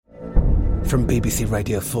From BBC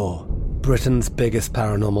Radio 4, Britain's biggest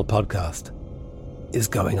paranormal podcast is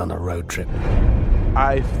going on a road trip.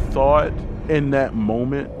 I thought in that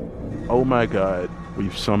moment, oh my God,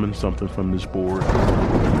 we've summoned something from this board.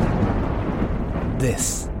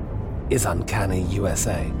 This is Uncanny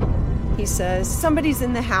USA. He says, somebody's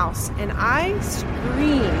in the house, and I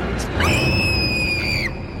screamed.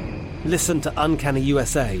 Listen to Uncanny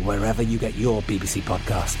USA wherever you get your BBC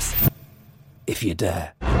podcasts, if you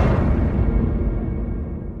dare.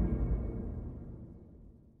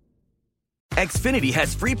 Xfinity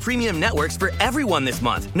has free premium networks for everyone this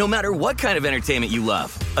month, no matter what kind of entertainment you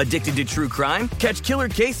love. Addicted to true crime? Catch killer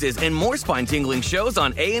cases and more spine-tingling shows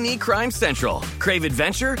on A&E Crime Central. Crave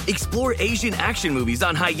adventure? Explore Asian action movies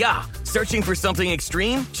on Hi-YAH. Searching for something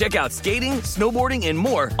extreme? Check out skating, snowboarding, and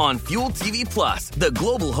more on Fuel TV Plus, the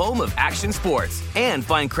global home of action sports. And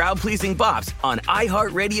find crowd-pleasing bops on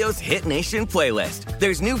iHeartRadio's Hit Nation playlist.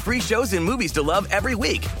 There's new free shows and movies to love every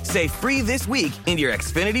week. Say free this week in your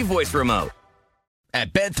Xfinity voice remote.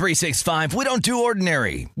 At Bet365, we don't do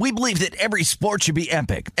ordinary. We believe that every sport should be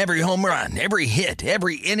epic. Every home run, every hit,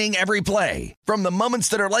 every inning, every play. From the moments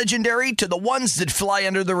that are legendary to the ones that fly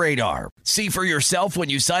under the radar. See for yourself when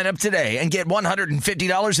you sign up today and get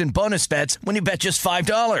 $150 in bonus bets when you bet just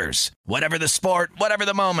 $5. Whatever the sport, whatever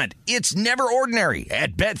the moment, it's never ordinary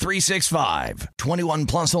at Bet365. 21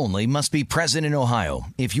 plus only. Must be present in Ohio.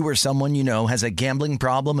 If you or someone you know has a gambling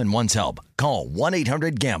problem and wants help, call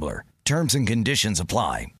 1-800-GAMBLER. Terms and conditions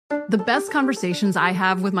apply. The best conversations I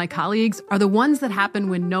have with my colleagues are the ones that happen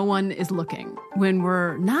when no one is looking, when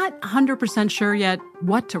we're not 100% sure yet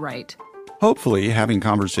what to write. Hopefully, having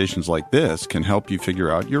conversations like this can help you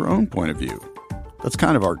figure out your own point of view. That's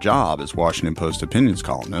kind of our job as Washington Post opinions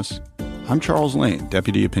columnists. I'm Charles Lane,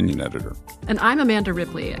 Deputy Opinion Editor. And I'm Amanda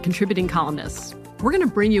Ripley, a contributing columnist. We're going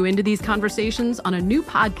to bring you into these conversations on a new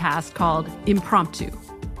podcast called Impromptu.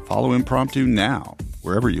 Follow Impromptu now,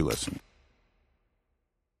 wherever you listen.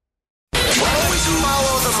 Always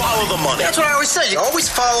follow the money. That's what I always say. You always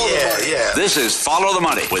follow the money. Yeah. This is Follow the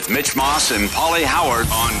Money with Mitch Moss and Paulie Howard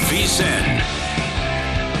on VSiN.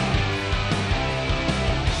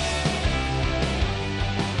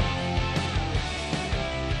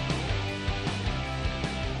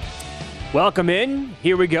 Welcome in.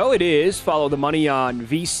 Here we go. It is Follow the Money on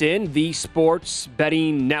VSiN, the sports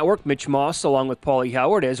betting network. Mitch Moss along with Paulie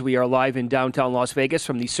Howard as we are live in downtown Las Vegas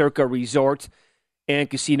from the Circa Resort and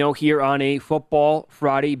Casino here on a Football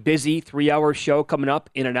Friday. Busy 3-hour show coming up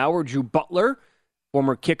in an hour. Drew Butler,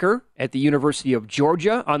 former kicker at the University of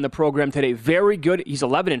Georgia, on the program today. Very good. He's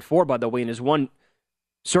 11-4, by the way, in his one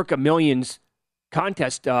Circa Millions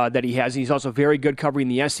contest that he has. He's also very good covering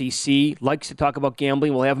the SEC. Likes to talk about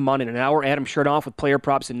gambling. We'll have him on in an hour. Adam Chernoff with player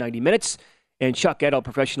props in 90 minutes. And Chuck Edel,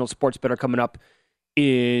 professional sports bettor, coming up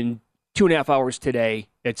in 2.5 hours today.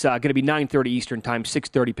 It's going to be 9:30 Eastern time,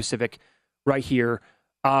 6:30 Pacific, right here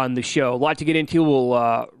on the show. A lot to get into.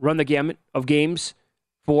 We'll run the gamut of games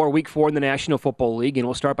for Week 4 in the National Football League, and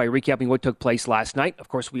we'll start by recapping what took place last night. Of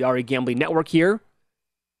course, we are a gambling network here,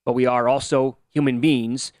 but we are also human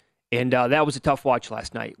beings, and that was a tough watch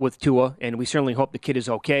last night with Tua, and we certainly hope the kid is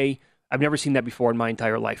okay. I've never seen that before in my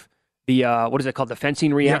entire life. The, what is it called, the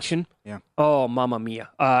fencing reaction? Yes. Yeah. Oh, mamma mia.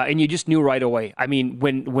 And you just knew right away. I mean,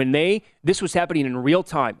 when this was happening in real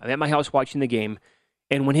time, I'm at my house watching the game,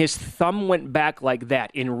 and when his thumb went back like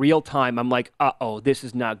that in real time, I'm like, uh-oh, this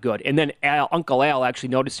is not good. And then Uncle Al actually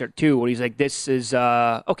noticed it too, when he's like, this is,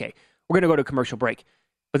 okay, we're going to go to a commercial break.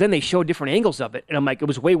 But then they showed different angles of it, and I'm like, it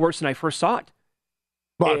was way worse than I first saw it.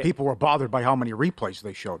 Well, people were bothered by how many replays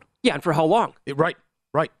they showed. Yeah, and for how long? Right.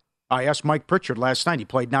 I asked Mike Pritchard last night. He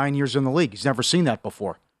played 9 years in the league. He's never seen that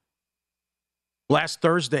before. Last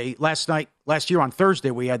year on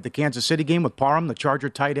Thursday, we had the Kansas City game with Parham, the Charger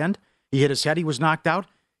tight end. He hit his head. He was knocked out.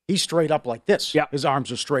 He's straight up like this. Yeah. His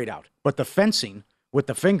arms are straight out. But the fencing with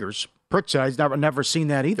the fingers, Pritchard, he's never seen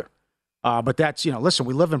that either. But that's, listen,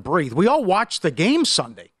 we live and breathe. We all watched the game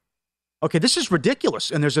Sunday. Okay, this is ridiculous.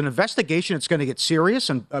 And there's an investigation. It's going to get serious,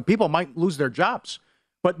 and people might lose their jobs.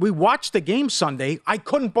 But we watched the game Sunday. I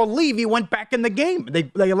couldn't believe he went back in the game.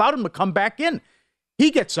 They allowed him to come back in.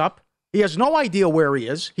 He gets up. He has no idea where he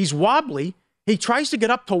is. He's wobbly. He tries to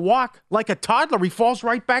get up to walk like a toddler. He falls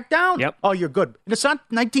right back down. Yep. Oh, you're good. And it's not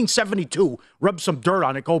 1972. Rub some dirt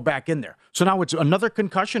on it. Go back in there. So now it's another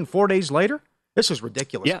concussion 4 days later? This is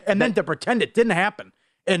ridiculous. Yeah, then to pretend it didn't happen.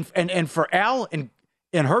 And for Al and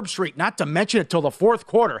Herb Street not to mention it till the fourth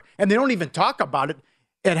quarter, and they don't even talk about it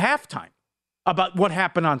at halftime, about what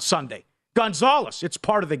happened on Sunday. Gonzalez, it's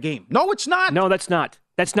part of the game. No, it's not. No, that's not.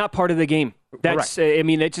 That's not part of the game. That's, Correct. I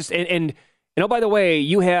mean, it's just, and And, oh, by the way,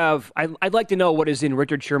 I'd like to know what is in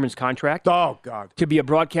Richard Sherman's contract. Oh, God. To be a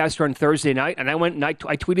broadcaster on Thursday night. And I went and I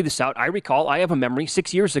tweeted this out. I recall, I have a memory,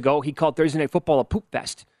 6 years ago, he called Thursday Night Football a poop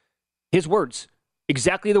fest. His words.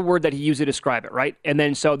 Exactly the word that he used to describe it, right? And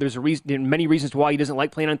then so there's many reasons why he doesn't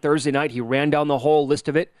like playing on Thursday night. He ran down the whole list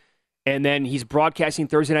of it. And then he's broadcasting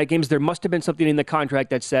Thursday night games. There must have been something in the contract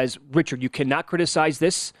that says, Richard, you cannot criticize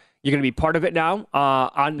this. You're going to be part of it now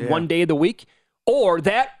on one day of the week. Or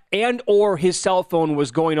that or his cell phone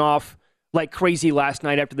was going off like crazy last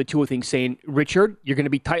night after the Tua thing, saying, Richard, you're going to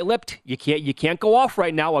be tight-lipped. You can't go off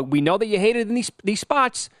right now. We know that you hate it in these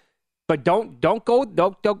spots, but don't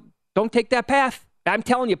take that path. I'm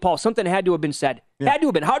telling you, Paul, something had to have been said. Yeah. Had to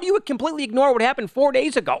have been. How do you completely ignore what happened 4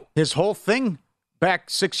 days ago? His whole thing back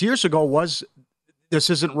 6 years ago was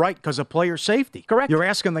this isn't right because of player safety. Correct. You're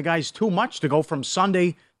asking the guys too much to go from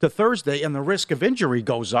Sunday to Thursday, and the risk of injury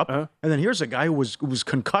goes up. And then here's a guy who was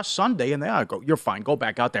concussed Sunday, and they go, you're fine, go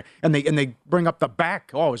back out there. And they bring up the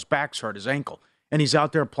back. Oh, his back's hurt, his ankle. And he's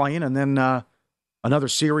out there playing, and then another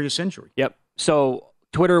serious injury. Yep. So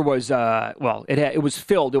Twitter was, it was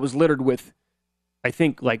filled. It was littered with, I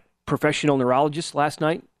think, like professional neurologists last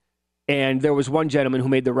night. And there was one gentleman who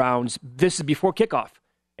made the rounds. This is before kickoff.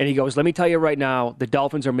 And he goes, let me tell you right now, the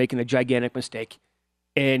Dolphins are making a gigantic mistake.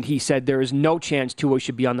 And he said there is no chance Tua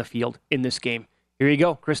should be on the field in this game. Here you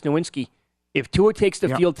go, Chris Nowinski. If Tua takes the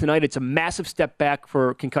field tonight, it's a massive step back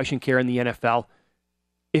for concussion care in the NFL.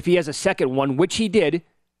 If he has a second one, which he did,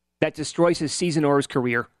 that destroys his season or his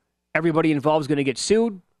career. Everybody involved is going to get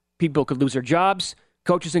sued. People could lose their jobs,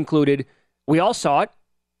 coaches included. We all saw it,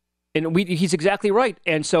 and he's exactly right.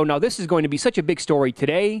 And so now this is going to be such a big story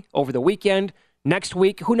today, over the weekend, next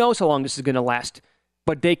week. Who knows how long this is going to last?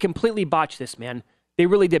 But they completely botched this, man. They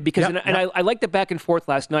really did. Because I liked the back and forth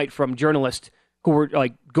last night from journalists who were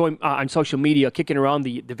like going on social media, kicking around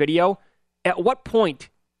the video. At what point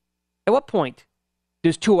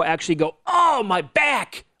does Tua actually go, oh, my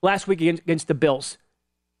back, last week against the Bills?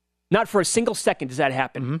 Not for a single second does that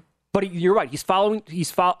happen. Mm-hmm. But you're right. He's falling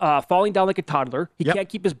down like a toddler. He can't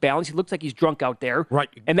keep his balance. He looks like he's drunk out there. Right.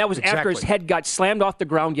 And that was after his head got slammed off the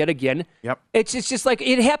ground yet again. Yep. It's just like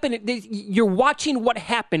it happened. You're watching what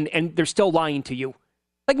happened, and they're still lying to you.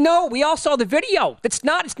 Like, no, we all saw the video. It's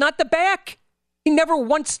not the back. He never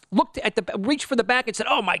once reached for the back and said,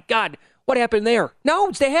 oh, my God, what happened there? No,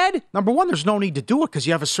 it's the head. Number one, there's no need to do it because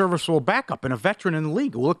you have a serviceable backup and a veteran in the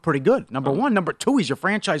league who will look pretty good. Number one. Number two, he's your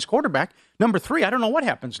franchise quarterback. Number three, I don't know what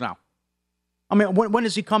happens now. I mean, when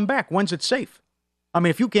does he come back? When's it safe? I mean,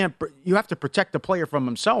 if you can't, you have to protect the player from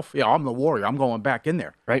himself. Yeah, I'm the warrior. I'm going back in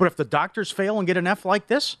there. Right. But if the doctors fail and get an F like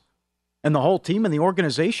this, and the whole team and the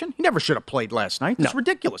organization, he never should have played last night. It's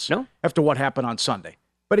ridiculous. No. After what happened on Sunday.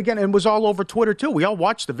 But again, it was all over Twitter, too. We all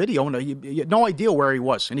watched the video, and you had no idea where he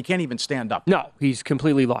was, and he can't even stand up. No, he's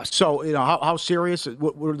completely lost. So, how serious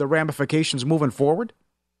were the ramifications moving forward?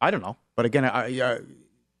 I don't know. But again,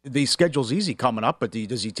 the schedule's easy coming up, but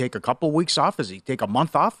does he take a couple weeks off? Does he take a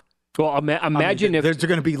month off? Well, imagine if there's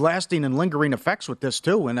going to be lasting and lingering effects with this,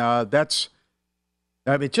 too, and it's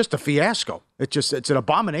just a fiasco. It's an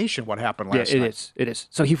abomination what happened last night. It is.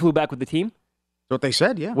 So he flew back with the team? That's what they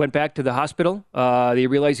said, yeah. Went back to the hospital. They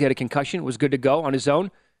realized he had a concussion, was good to go on his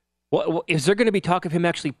own. Well, is there going to be talk of him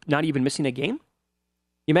actually not even missing a game?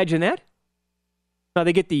 You imagine that? Now,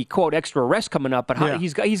 they get the, quote, extra rest coming up, but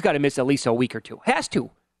he's got to miss at least a week or two. Has to.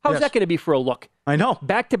 How's that going to be for a look? I know.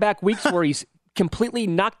 Back-to-back weeks where he's completely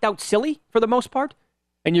knocked out silly for the most part,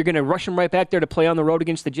 and you're going to rush him right back there to play on the road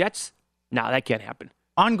against the Jets? No, that can't happen.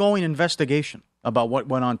 Ongoing investigation about what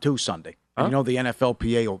went on Sunday. Huh? You know the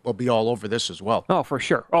NFLPA will be all over this as well. Oh, for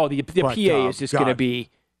sure. Oh, the PA is just going to be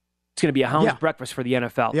a hound's breakfast for the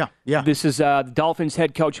NFL. Yeah. This is the Dolphins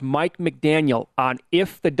head coach Mike McDaniel on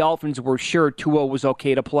if the Dolphins were sure Tua was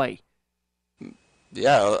okay to play.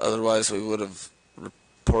 Yeah, otherwise we would have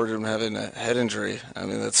reported him having a head injury. I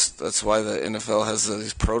mean, that's why the NFL has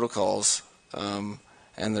these protocols, and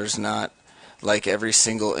there's not like every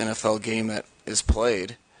single NFL game that is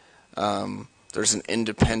played. There's an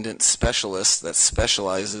independent specialist that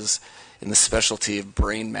specializes in the specialty of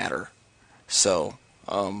brain matter. So,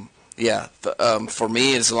 for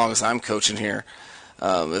me, as long as I'm coaching here,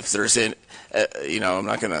 if there's I'm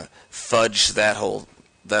not going to fudge that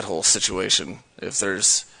whole situation. If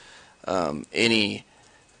there's any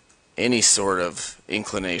sort of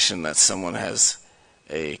inclination that someone has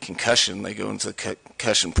a concussion, they go into the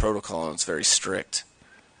concussion protocol, and it's very strict.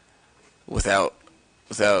 Without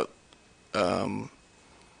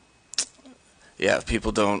if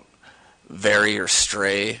people don't vary or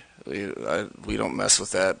stray, we don't mess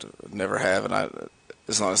with that. Never have, and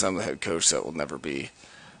as long as I'm the head coach, that will never be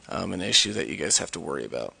an issue that you guys have to worry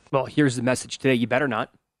about. Well, here's the message today. You better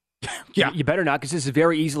not. Yeah. You better not, because this is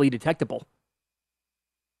very easily detectable.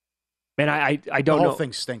 And I don't know. The whole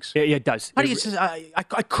thing stinks. Yeah, it does. How do you say, I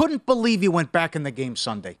couldn't believe you went back in the game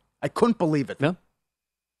Sunday. I couldn't believe it. No.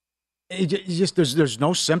 It just there's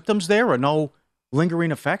no symptoms there or no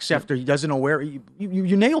lingering effects after he doesn't know where.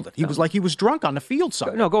 You nailed it. He was like he was drunk on the field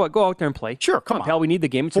Sunday. No, go out there and play. Sure, come on. Hell, we need the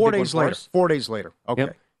game. It's 4 a big days one for later. us. 4 days later. Okay.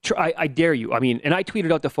 Yep. I dare you. I mean, and I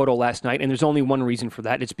tweeted out the photo last night, and there's only one reason for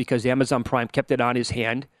that. It's because Amazon Prime kept it on his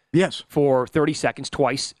hand. Yes. For 30 seconds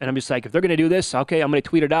twice. And I'm just like, if they're going to do this, okay, I'm going to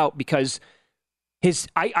tweet it out because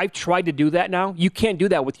I've tried to do that now. You can't do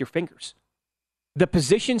that with your fingers. The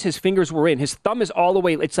positions his fingers were in, his thumb is all the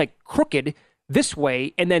way, it's like crooked this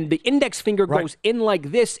way, and then the index finger goes in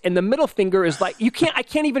like this, and the middle finger is like, I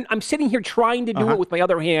can't even, I'm sitting here trying to do it with my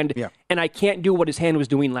other hand, and I can't do what his hand was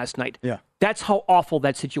doing last night. Yeah. That's how awful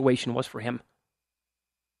that situation was for him.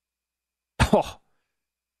 Oh,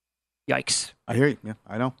 yikes. I hear you. Yeah,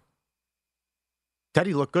 I know.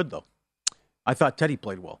 Teddy looked good, though. I thought Teddy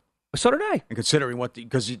played well. So did I. And considering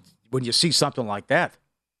because when you see something like that,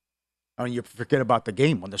 I mean, you forget about the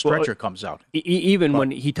game when the stretcher comes out. Even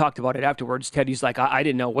when he talked about it afterwards, Teddy's like, I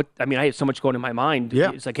didn't know what, I mean, I had so much going in my mind.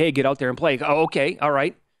 Yeah. It's like, hey, get out there and play. Oh, okay, all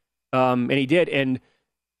right. And he did. And,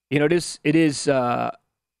 you know, it is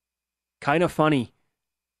kind of funny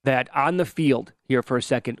that on the field here for a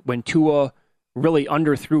second, when Tua really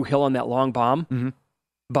underthrew Hill on that long bomb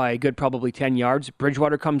by a good probably 10 yards,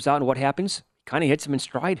 Bridgewater comes out, and what happens? Kind of hits him in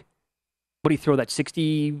stride. What do you throw, that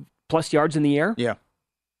 60-plus yards in the air? Yeah.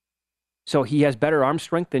 So he has better arm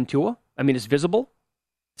strength than Tua. I mean, it's visible.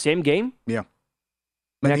 Same game. Yeah.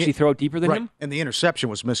 Can actually throw it deeper than him. And the interception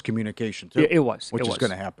was miscommunication, too. It was. Which is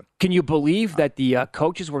going to happen. Can you believe that the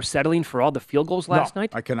coaches were settling for all the field goals last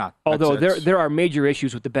night? I cannot. Although there are major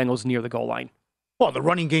issues with the Bengals near the goal line. Well, the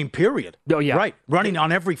running game, period. Oh, yeah. Right. Running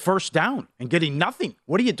on every first down and getting nothing.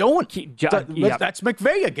 What are you doing? That's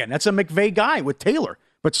McVay again. That's a McVay guy with Taylor.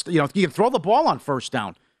 But, you can throw the ball on first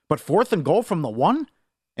down. But 4th and goal from the 1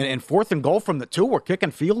 and 4th and goal from the 2, we're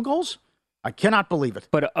kicking field goals? I cannot believe it.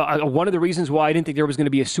 But one of the reasons why I didn't think there was going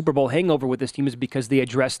to be a Super Bowl hangover with this team is because they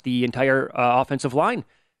addressed the entire offensive line.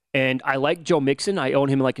 And I like Joe Mixon. I own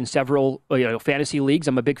him like in several fantasy leagues.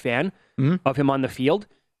 I'm a big fan of him on the field.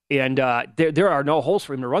 And there are no holes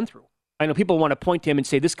for him to run through. I know people want to point to him and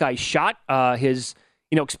say this guy's shot. His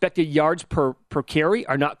expected yards per carry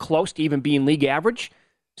are not close to even being league average.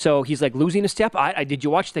 So he's like losing a step. Did you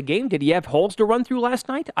watch the game? Did he have holes to run through last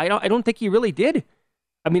night? I don't think he really did.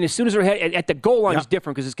 I mean, as soon as they're at the goal line, it's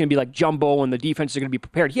different because it's going to be like jumbo and the defense are going to be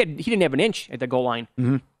prepared. He didn't have an inch at the goal line.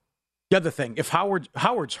 Mm-hmm. The other thing, if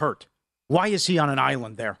Howard's hurt, why is he on an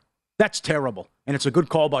island there? That's terrible. And it's a good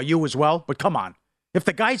call by you as well, but come on. If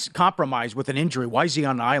the guy's compromised with an injury, why is he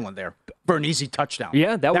on an island there for an easy touchdown?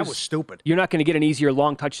 Yeah, that was stupid. You're not going to get an easier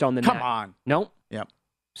long touchdown than that. Come on. No? Yep.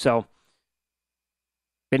 So,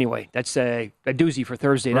 anyway, that's a doozy for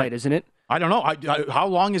Thursday night, isn't it? I don't know. How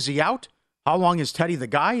long is he out? How long is Teddy the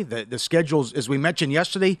guy? The schedule's, as we mentioned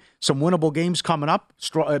yesterday, some winnable games coming up.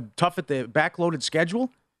 Tough at the backloaded schedule.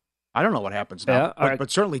 I don't know what happens now. But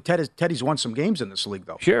certainly Teddy's won some games in this league,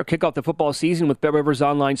 though. Sure. Kick off the football season with BetRivers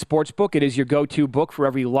Online Sportsbook. It is your go-to book for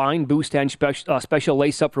every line, boost, and special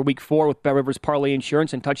lace-up for Week 4 with BetRivers Parlay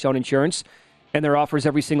Insurance and Touchdown Insurance. And their offers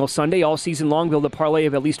every single Sunday, all season long. Build a parlay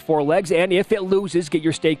of at least 4 legs. And if it loses, get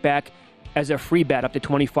your stake back as a free bet up to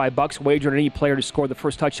 $25. Wager on any player to score the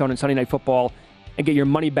first touchdown in Sunday Night Football and get your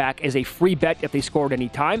money back as a free bet if they score at any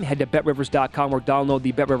time. Head to BetRivers.com or download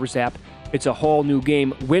the BetRivers app. It's a whole new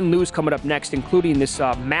game. Win-lose coming up next, including this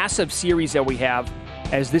massive series that we have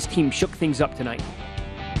as this team shook things up tonight.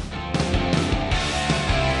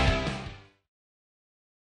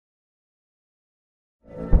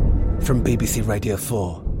 From BBC Radio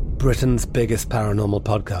 4, Britain's biggest paranormal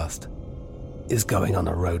podcast is going on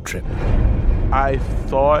a road trip. I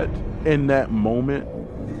thought in that moment,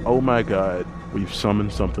 oh my God, we've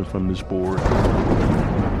summoned something from this board.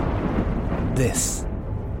 This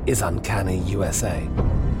is Uncanny USA.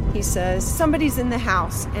 He says, somebody's in the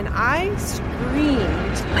house, and I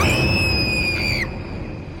screamed.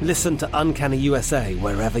 Listen to Uncanny USA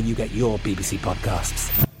wherever you get your BBC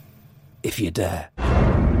podcasts, if you dare.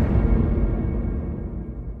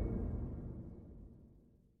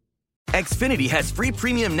 Xfinity has free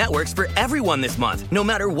premium networks for everyone this month, no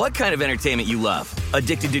matter what kind of entertainment you love.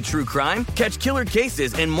 Addicted to true crime? Catch killer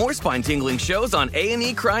cases and more spine-tingling shows on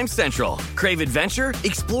A&E Crime Central. Crave adventure?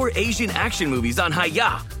 Explore Asian action movies on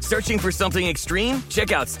Hi-YAH. Searching for something extreme?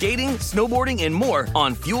 Check out skating, snowboarding, and more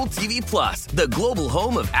on Fuel TV Plus, the global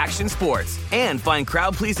home of action sports. And find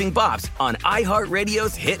crowd-pleasing bops on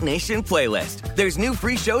iHeartRadio's Hit Nation playlist. There's new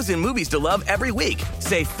free shows and movies to love every week.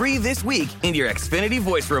 Say free this week in your Xfinity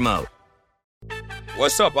voice remote.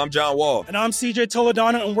 What's up? I'm John Wall. And I'm CJ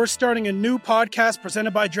Toledano, and we're starting a new podcast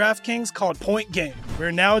presented by DraftKings called Point Game.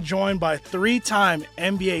 We're now joined by three-time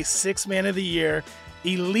NBA Sixth Man of the Year,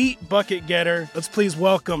 elite bucket getter. Let's please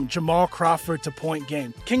welcome Jamal Crawford to Point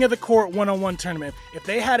Game. King of the Court one-on-one tournament. If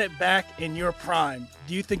they had it back in your prime,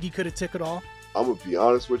 do you think you could have took it all? I'm going to be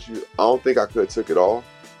honest with you. I don't think I could have took it all,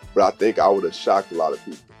 but I think I would have shocked a lot of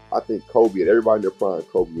people. I think Kobe and everybody in their prime,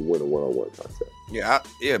 Kobe would win a one-on-one contest. Yeah,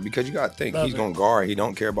 because you got to think, he's going to guard. He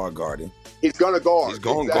don't care about guarding. He's going to guard. He's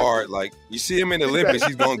going to guard. Like, you see him in the Olympics,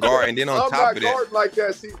 he's going to guard. And then on top of that. I'm not guarding like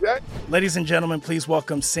that, CJ. Ladies and gentlemen, please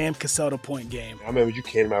welcome Sam Cassell to Point Game. I remember you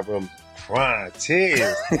came out from prime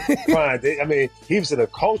 10. I mean, he was in a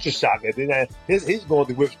culture shock. And then he's going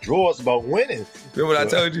through withdrawals about winning. Remember what I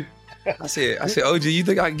told you? I said, OG, you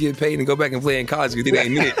think I can get paid and go back and play in college because it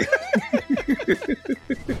ain't it?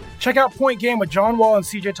 Check out Point Game with John Wall and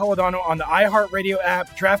CJ Toledano on the iHeartRadio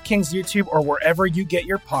app, DraftKings YouTube, or wherever you get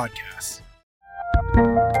your podcasts.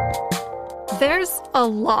 There's a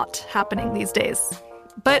lot happening these days,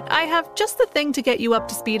 but I have just the thing to get you up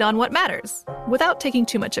to speed on what matters without taking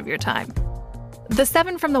too much of your time. The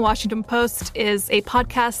 7 from the Washington Post is a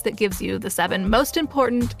podcast that gives you the 7 most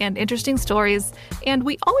important and interesting stories, and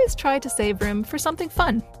we always try to save room for something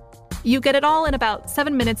fun. You get it all in about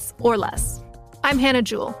 7 minutes or less. I'm Hannah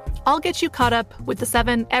Jewell. I'll get you caught up with the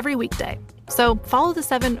 7 every weekday. So follow the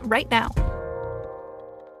 7 right now.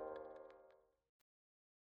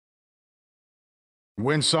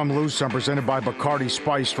 Win Some, Lose Some, presented by Bacardi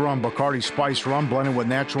Spiced Rum. Bacardi Spiced Rum, blended with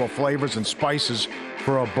natural flavors and spices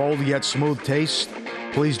for a bold yet smooth taste.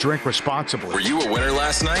 Please drink responsibly. Were you a winner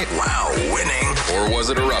last night? Wow, winning. Or was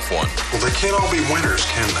it a rough one? Well, they can't all be winners,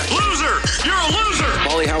 can they? Loser! You're a loser!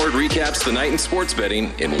 Paulie Howard recaps the night in sports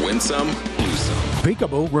betting in Win Some, Lose Some.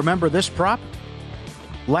 Peekaboo, remember this prop?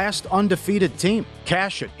 Last undefeated team.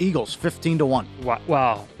 Cash it. Eagles, 15-1.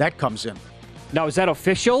 Wow. That comes in. Now, is that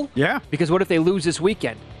official? Yeah. Because what if they lose this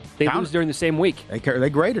weekend? They lose during the same week. They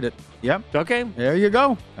graded it. Yep. Okay. There you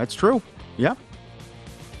go. That's true. Yep.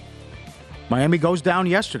 Miami goes down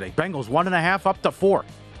yesterday. Bengals 1.5 up to 4.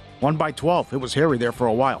 Won by 12. It was hairy there for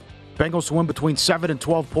a while. Bengals to win between 7 and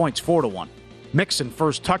 12 points, 4-1. Mixon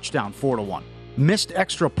first touchdown, 4-1. Missed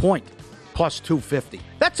extra point, plus 250.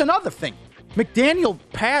 That's another thing. McDaniel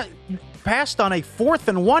passed on a 4th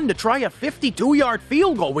and 1 to try a 52-yard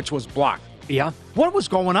field goal, which was blocked. Yeah. What was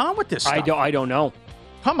going on with this stuff? I don't know.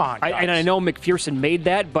 Come on, guys. And I know McPherson made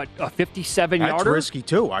that, but a 57-yarder? That's risky,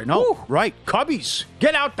 too. I know. Woo. Right. Cubbies,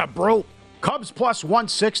 get out the brew. Cubs plus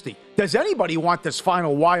 160. Does anybody want this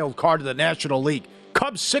final wild card of the National League?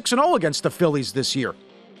 Cubs 6-0 against the Phillies this year.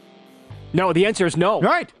 No, the answer is no.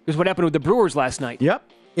 Right. Because what happened with the Brewers last night? Yep.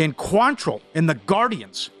 In Quantrill, in the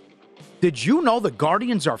Guardians. Did you know the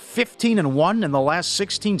Guardians are 15-1 in the last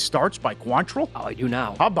 16 starts by Quantrill? Oh, I do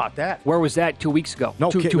now. How about that? Where was that 2 weeks ago? No,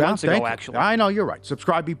 two months ago, actually. I know, you're right.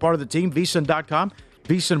 Subscribe, be part of the team, VSiN.com.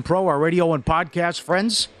 VSiN Pro, our radio and podcast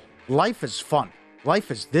friends. Life is fun.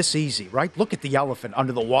 Life is this easy, right? Look at the elephant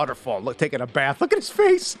under the waterfall. Look, taking a bath. Look at his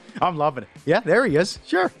face. I'm loving it. Yeah, there he is.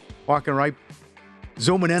 Sure. Walking right.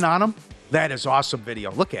 Zooming in on him. That is awesome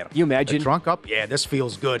video. Look at him. You imagine? The trunk up. Yeah, this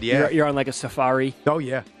feels good. Yeah. You're on like a safari. Oh,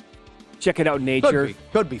 yeah. Check it out in nature.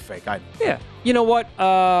 Could be fake. Yeah. You know what?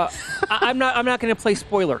 I'm not going to play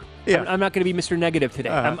spoiler. Yeah. I'm not going to be Mr. Negative today.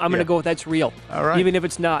 I'm going to go with that's real. All right. Even if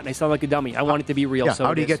it's not, and I sound like a dummy. I want it to be real. Yeah. So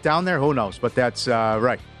How do you get down there? Who knows? But that's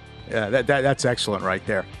right. Yeah, that's excellent right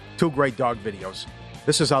there. 2 great dog videos.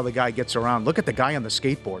 This is how the guy gets around. Look at the guy on the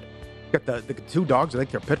skateboard. Got the 2 dogs. I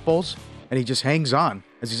think they're pit bulls. And he just hangs on.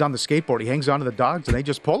 As he's on the skateboard, he hangs on to the dogs, and they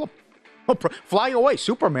just pull him. Oh, fly away,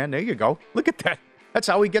 Superman. There you go. Look at that. That's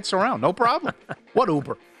how he gets around. No problem. What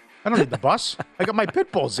Uber? I don't need the bus. I got my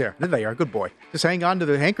pit bulls there. There they are. Good boy. Just hang on to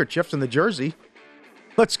the handkerchiefs and the jersey.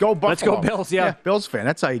 Let's go Buffalo. Let's go Bills, yeah. Bills fan.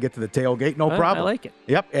 That's how you get to the tailgate. No problem. I like it.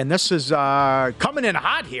 Yep, and this is coming in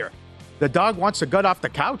hot here. The dog wants to gut off the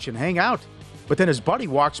couch and hang out. But then his buddy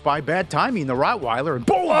walks by, bad timing, the Rottweiler, and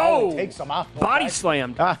boom! Oh, takes him out. Body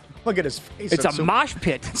slammed. Look at his face. It's a mosh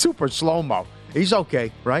pit. Super slow-mo. He's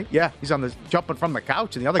okay, right? Yeah, he's on the jumping from the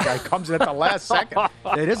couch, and the other guy comes in at the last second.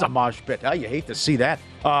 It is a mosh pit. You hate to see that.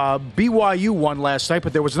 BYU won last night,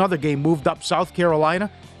 but there was another game moved up. South Carolina,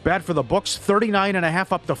 bad for the books,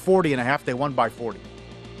 39.5 up to 40.5. They won by 40.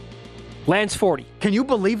 Lands 40. Can you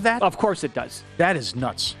believe that? Of course it does. That is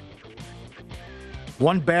nuts.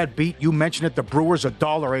 One bad beat, you mentioned it, the Brewers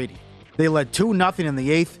 $1.80. They led 2-0 in the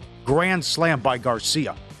 8th. Grand slam by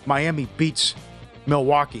Garcia. Miami beats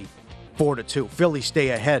Milwaukee 4-2. Phillies stay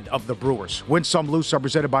ahead of the Brewers. Win Some, Lose Some,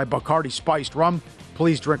 presented by Bacardi Spiced Rum.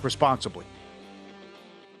 Please drink responsibly.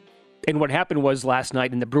 And what happened was last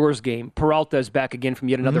night in the Brewers game, Peralta is back again from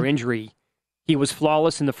yet another injury. He was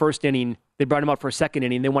flawless in the first inning. They brought him out for a second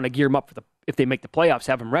inning. They want to gear him up for if they make the playoffs,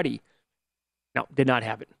 have him ready. No, did not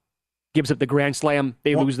have it. Gives up the grand slam.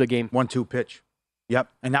 They lose the game. 1-2 pitch. Yep.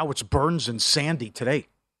 And now it's Burns and Sandy today.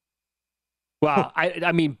 Wow.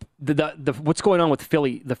 I mean, the what's going on with the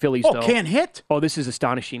Phillies, though? Can't hit. Oh, this is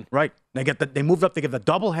astonishing. Right. They moved up. They get the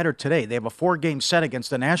doubleheader today. They have a 4-game set against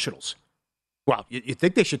the Nationals. Well, you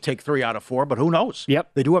think they should take 3 out of 4, but who knows?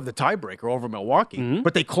 Yep. They do have the tiebreaker over Milwaukee,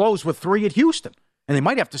 but they close with 3 at Houston. And they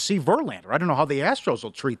might have to see Verlander. I don't know how the Astros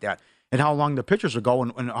will treat that and how long the pitchers will go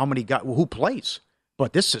and how many who plays.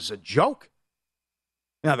 But this is a joke.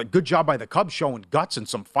 Now, the good job by the Cubs showing guts and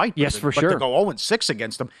some fight. Yes, for sure. But to go 0-6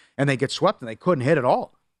 against them, and they get swept, and they couldn't hit at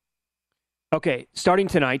all. Okay, starting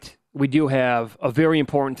tonight, we do have a very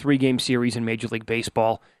important 3-game series in Major League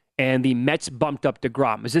Baseball, and the Mets bumped up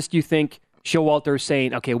DeGrom. Is this, do you think, Showalter is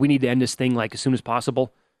saying, okay, we need to end this thing like as soon as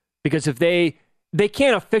possible? Because if they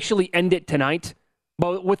can't officially end it tonight,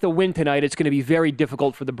 but with the win tonight, it's going to be very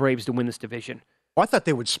difficult for the Braves to win this division. Well, I thought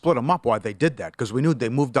they would split them up while they did that because we knew they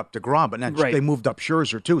moved up DeGrom, but then they moved up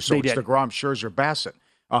Scherzer too. So it's DeGrom, Scherzer, Bassett.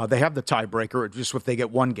 They have the tiebreaker just if they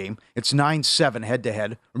get one game. It's 9-7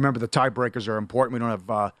 head-to-head. Remember, the tiebreakers are important. We don't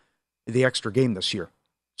have the extra game this year.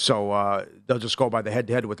 So they'll just go by the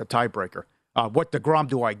head-to-head with the tiebreaker. What DeGrom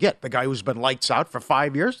do I get? The guy who's been lights out for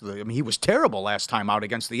 5 years? I mean, he was terrible last time out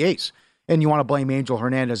against the A's. And you want to blame Angel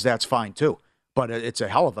Hernandez, that's fine too. But it's a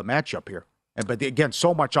hell of a matchup here. But again,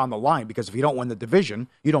 so much on the line because if you don't win the division,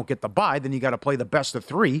 you don't get the bye. Then you got to play the best of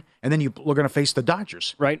 3, and then we're going to face the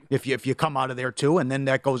Dodgers. Right. If you come out of there too, and then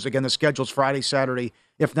that goes again. The schedule's Friday, Saturday,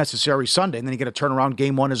 if necessary Sunday, and then you get a turnaround.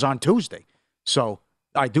 Game 1 is on Tuesday. So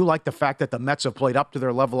I do like the fact that the Mets have played up to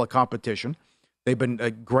their level of competition. They've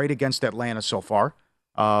been great against Atlanta so far.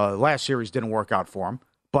 Last series didn't work out for them,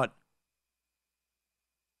 but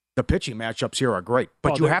the pitching matchups here are great,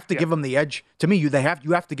 but you have to give them the edge. To me, you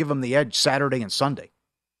have to give them the edge Saturday and Sunday.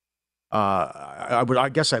 I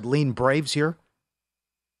guess I'd lean Braves here,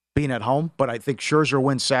 being at home, but I think Scherzer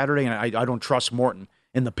wins Saturday, and I don't trust Morton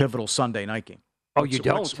in the pivotal Sunday night game. Oh, you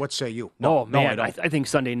don't? What say you? No, man, I don't. I think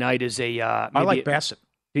Sunday night is a. I like Bassett.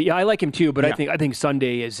 Yeah, I like him too, but I think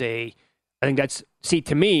Sunday is a. I think that's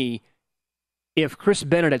to me, if Chris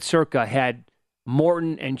Bennett at Circa had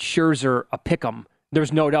Morton and Scherzer a pick'em.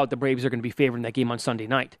 There's no doubt the Braves are going to be favored in that game on Sunday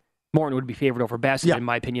night. Morton would be favored over Bassett, in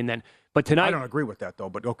my opinion, then. But tonight, I don't agree with that, though,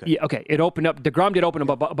 but okay. Yeah, okay. It opened up. DeGrom did open up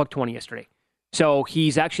 $1.20 yesterday. So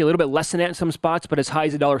he's actually a little bit less than that in some spots, but as high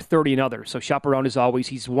as $1.30 in others. So shop around as always.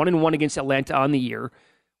 He's 1-1 against Atlanta on the year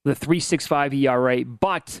with a 3.65 ERA.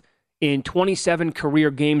 But in 27 career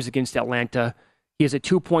games against Atlanta, he has a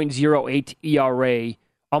 2.08 ERA,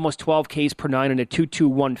 almost 12 Ks per 9, and a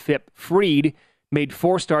 2.21 FIP. Fried made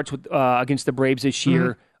 4 starts with against the Braves this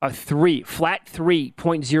year, a flat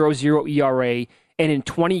 3.00 ERA, and in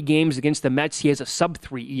 20 games against the Mets, he has a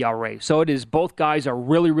sub-3 ERA. So it is both guys are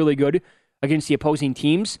really, really good against the opposing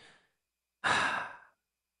teams.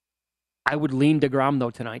 I would lean DeGrom,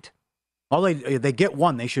 though, tonight. Well, they get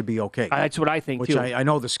one, they should be okay. That's what I think, too. I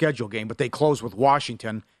know the schedule game, but they close with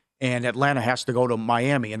Washington, and Atlanta has to go to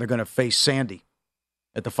Miami, and they're going to face Sandy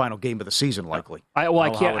at the final game of the season, likely. I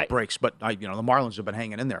can't. How it breaks, but the Marlins have been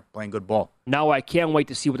hanging in there, playing good ball. Now I can't wait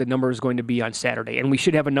to see what the number is going to be on Saturday, and we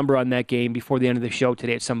should have a number on that game before the end of the show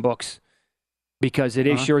today at some books, because it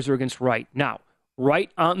is Scherzer against Wright. Now,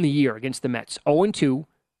 Wright on the year against the Mets, 0-2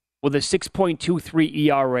 with a 6.23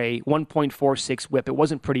 ERA, 1.46 WHIP. It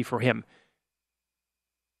wasn't pretty for him.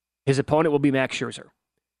 His opponent will be Max Scherzer.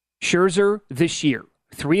 Scherzer this year,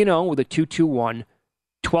 3-0 with a 2.21,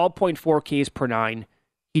 12.4 Ks per 9.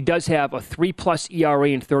 He does have a 3+ ERA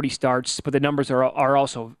in 30 starts, but the numbers are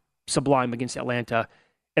also sublime against Atlanta.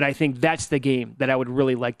 And I think that's the game that I would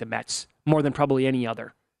really like the Mets, more than probably any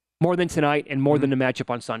other. More than tonight and more than the matchup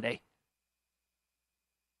on Sunday.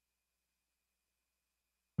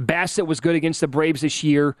 Bassett was good against the Braves this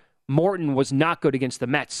year. Morton was not good against the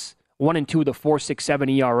Mets. 1-2 with a 4.67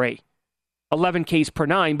 ERA. 11 Ks per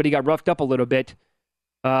 9, but he got roughed up a little bit.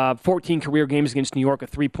 14 career games against New York, a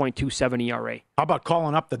 3.27 ERA. How about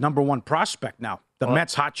calling up the number 1 prospect now, the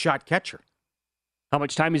Mets hot shot catcher? How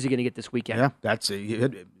much time is he going to get this weekend? Yeah, that's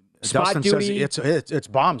Dustin duty. Says it's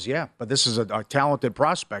bombs, yeah. But this is a talented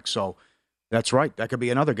prospect, so that's right. That could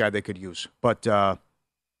be another guy they could use. But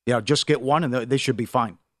just get one, and they should be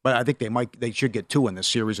fine. But I think they should get 2 in this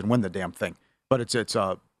series and win the damn thing. But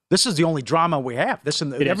this is the only drama we have.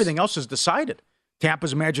 Everything else is decided.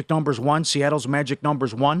 Tampa's magic number's 1. Seattle's magic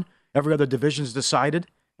number's 1. Every other division's decided.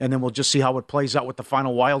 And then we'll just see how it plays out with the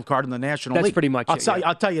final wild card in the National League. That's pretty much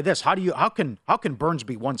I'll tell you this. How can Burns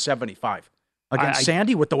be 175 against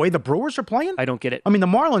Sandy with the way the Brewers are playing? I don't get it. I mean, the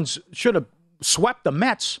Marlins should have swept the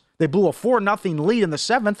Mets. They blew a 4-0 lead in the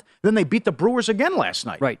 7th. Then they beat the Brewers again last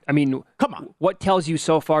night. Right. I mean, come on. What tells you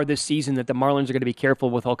so far this season that the Marlins are going to be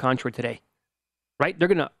careful with Alcantara today? Right? They're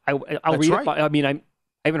going to. I'll read it. I mean, I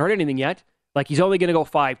haven't heard anything yet. Like he's only going to go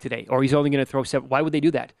 5 today, or he's only going to throw 7. Why would they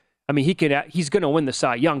do that? I mean, he's going to win the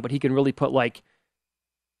Cy Young, but he can really put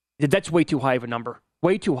that's way too high of a number.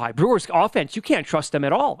 Way too high. Brewers offense, you can't trust them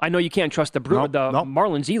at all. I know you can't trust the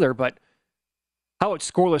Marlins either, but how about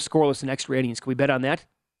scoreless in extra innings? Can we bet on that?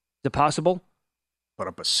 Is it possible? Put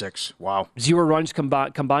up a 6. Wow. 0 runs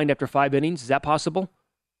combined after 5 innings. Is that possible?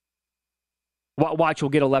 Watch, we'll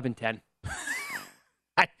get 11-10.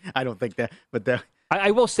 I don't think that, but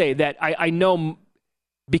I will say that I know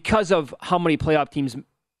because of how many playoff teams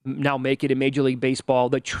now make it in Major League Baseball,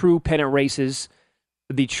 the true pennant races,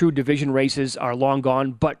 the true division races are long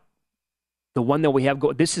gone. But the one that we have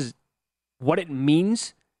this is what it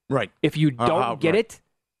means. Right. If you don't get it,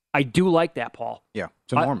 I do like that, Paul. Yeah,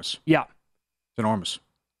 it's enormous. Yeah. It's enormous.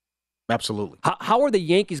 Absolutely. How are the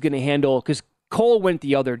Yankees going to handle, because Cole went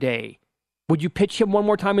the other day. Would you pitch him one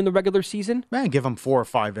more time in the regular season? Man, give him 4 or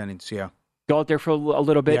 5 innings, yeah. Go out there for a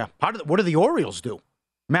little bit? Yeah. What do the Orioles do?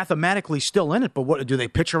 Mathematically still in it, but what do they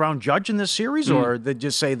pitch around Judge in this series, or they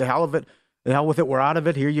just say the hell with it, we're out of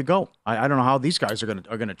it, here you go? I don't know how these guys are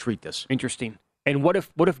gonna treat this. Interesting. And what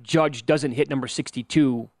if Judge doesn't hit number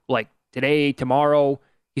 62 like today, tomorrow?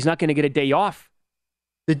 He's not going to get a day off.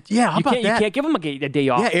 How about that? You can't give him a day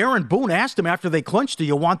off. Yeah, Aaron Boone asked him after they clinched, "Do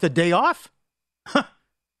you want the day off?" And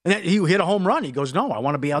then he hit a home run. He goes, "No, I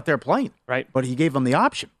want to be out there playing." Right. But he gave him the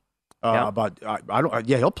option. But I don't.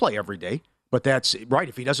 Yeah, he'll play every day. But that's right.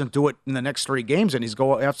 If he doesn't do it in the next 3 games, then has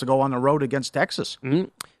to go on the road against Texas. Mm-hmm.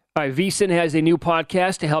 All right, VSiN has a new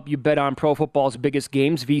podcast to help you bet on pro football's biggest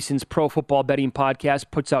games. VSiN's Pro Football Betting Podcast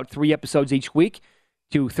puts out 3 episodes each week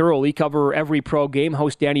to thoroughly cover every pro game.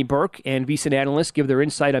 Host Danny Burke and VSiN analysts give their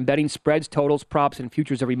insight on betting spreads, totals, props, and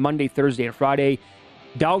futures every Monday, Thursday, and Friday.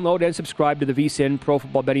 Download and subscribe to the VSiN Pro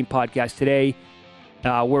Football Betting Podcast today,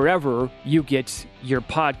 wherever you get your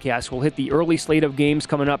podcasts. We'll hit the early slate of games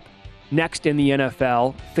coming up next in the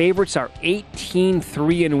NFL. Favorites are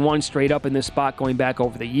 18-3-1 straight up in this spot going back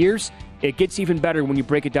over the years. It gets even better when you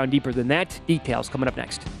break it down deeper than that. Details coming up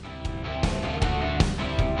next.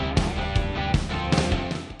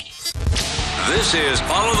 This is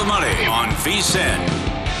Follow the Money on VSiN.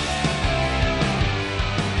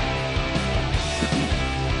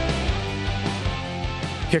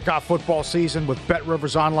 Kick off football season with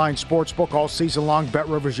BetRivers Online Sportsbook all season long.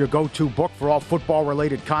 BetRivers, your go-to book for all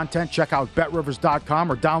football-related content. Check out BetRivers.com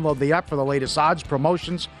or download the app for the latest odds,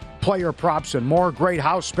 promotions, player props, and more. Great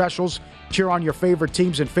house specials. Cheer on your favorite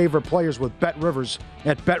teams and favorite players with BetRivers.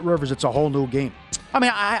 At BetRivers, it's a whole new game. I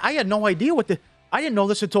mean, I had no idea I didn't know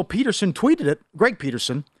this until Peterson tweeted it. Greg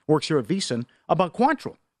Peterson works here at VSiN about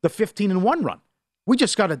Quantrill, the 15-1 run. We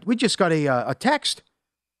just got a text.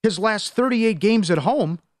 His last 38 games at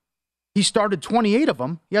home, he started 28 of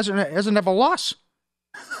them. He hasn't have a loss.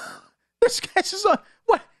 This guy's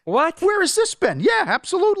what? What? Where has this been? Yeah,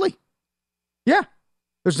 absolutely. Yeah.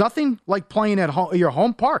 There's nothing like playing at your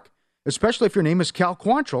home park, especially if your name is Cal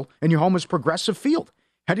Quantrill and your home is Progressive Field.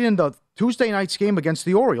 Heading into Tuesday night's game against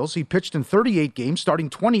the Orioles, he pitched in 38 games, starting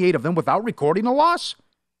 28 of them without recording a loss.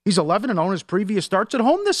 He's 11-0 in his previous starts at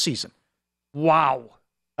home this season. Wow.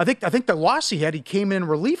 I think the loss he came in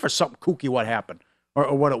relief or something kooky what happened.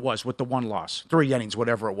 Or what it was with the one loss. 3 innings,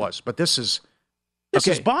 whatever it was. But this is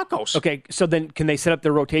bonkers. Okay, so then can they set up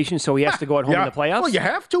their rotation so he has to go at home in the playoffs? Well, you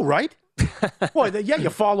have to, right? Well, you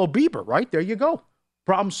follow Bieber, right? There you go.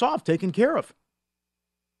 Problem solved, taken care of.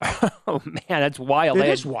 Oh, man, that's wild. It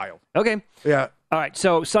is wild. Okay. Yeah. All right,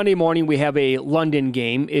 so Sunday morning we have a London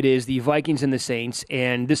game. It is the Vikings and the Saints,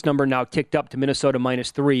 and this number now ticked up to Minnesota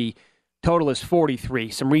 -3. Total is 43.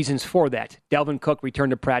 Some reasons for that. Dalvin Cook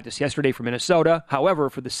returned to practice yesterday for Minnesota. However,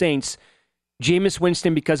 for the Saints, Jameis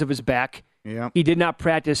Winston, because of his back, he did not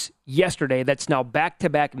practice yesterday. That's now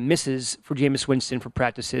back-to-back misses for Jameis Winston for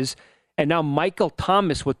practices. And now Michael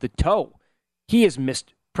Thomas with the toe. He has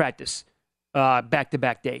missed practice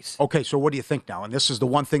back-to-back days. Okay, so what do you think now? And this is the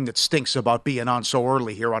one thing that stinks about being on so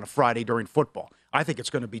early here on a Friday during football. I think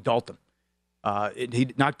it's going to be Dalton.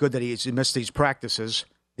 Not good that he's missed these practices.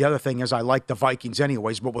 The other thing is I like the Vikings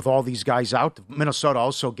anyways, but with all these guys out, Minnesota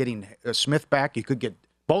also getting Smith back. You could get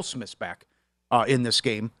both Smiths back in this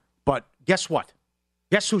game. But guess what?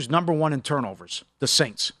 Guess who's number one in turnovers? The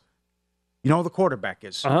Saints. You know who the quarterback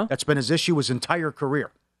is. That's been his issue his entire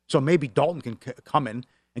career. So maybe Dalton can come in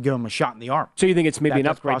and give him a shot in the arm. So you think it's maybe an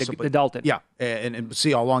upgrade to Dalton? Yeah, and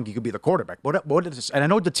see how long he could be the quarterback. What is this? And I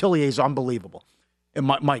know Detillier is unbelievable. And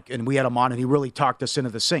Mike, and we had him on, and he really talked us into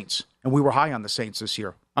the Saints. And we were high on the Saints this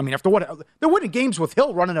year. I mean, after what? They're winning games with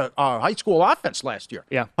Hill running a high school offense last year.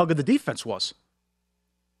 Yeah. How good the defense was.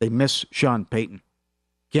 They miss Sean Payton.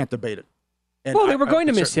 Can't debate it. And well, they were going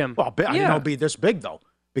to miss him. Well, I didn't know it'd be this big, though.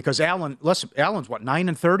 Because Allen's what,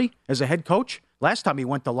 9-30 as a head coach? Last time he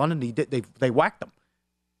went to London, they whacked him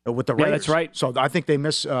with the Raiders. Yeah, that's right. So I think they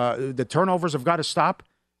miss the turnovers have got to stop.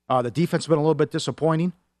 The defense has been a little bit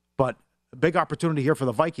disappointing, but a big opportunity here for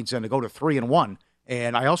the Vikings then to go to 3-1.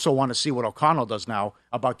 And I also want to see what O'Connell does now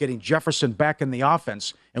about getting Jefferson back in the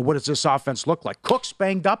offense. And what does this offense look like? Cook's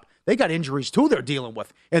banged up. They got injuries, too, they're dealing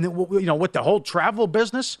with. And, with the whole travel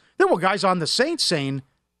business, there were guys on the Saints saying,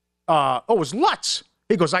 it was Lutz.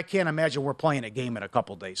 He goes, I can't imagine we're playing a game in a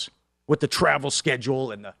couple days with the travel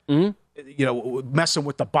schedule and the, messing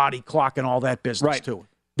with the body clock and all that business, too.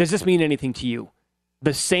 Does this mean anything to you?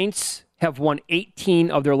 The Saints have won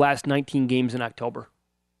 18 of their last 19 games in October.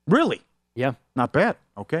 Really? Yeah. Not bad.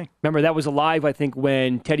 Okay. Remember, that was alive, I think,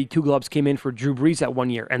 when Teddy Two Gloves came in for Drew Brees that 1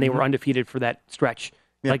 year, and they were undefeated for that stretch.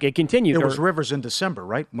 Yeah. Like, it continued. It was Rivers in December,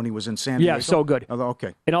 right, when he was in San Diego? Yeah, so good. Oh,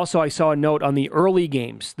 okay. And also, I saw a note on the early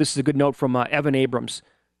games. This is a good note from Evan Abrams.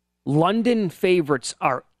 London favorites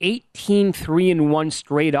are 18-3-1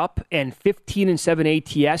 straight up and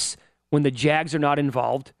 15-7 ATS when the Jags are not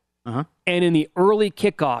involved. And in the early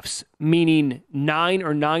kickoffs, meaning 9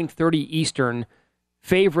 or 9:30 Eastern,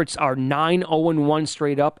 favorites are 9-0-1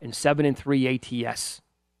 straight up and 7-3 ATS.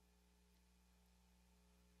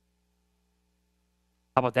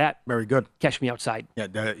 How about that? Very good. Catch me outside.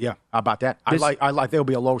 Yeah. How about that? I like. There'll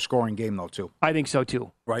be a low scoring game though too. I think so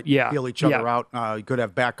too. Right. Yeah. Feel each other out. You could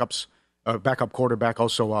have backups, backup quarterback.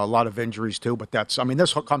 Also a lot of injuries too. But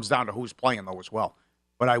this comes down to who's playing though as well.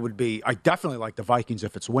 But I definitely like the Vikings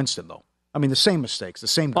if it's Winston though. I mean the same mistakes, the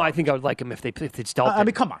same. Well, I think I would like him if it's Dalton. I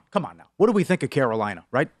mean, come on now. What do we think of Carolina?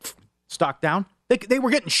 Right. Stock down. They were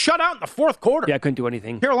getting shut out in the fourth quarter. Yeah, couldn't do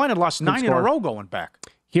anything. Carolina lost 9 in a row going back.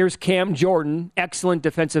 Here's Cam Jordan, excellent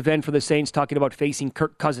defensive end for the Saints, talking about facing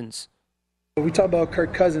Kirk Cousins. We talk about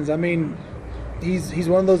Kirk Cousins. I mean, he's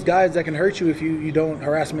one of those guys that can hurt you if you don't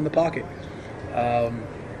harass him in the pocket.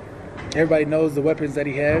 Everybody knows the weapons that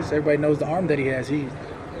he has. Everybody knows the arm that he has. He's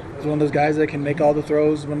one of those guys that can make all the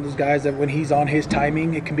throws, one of those guys that when he's on his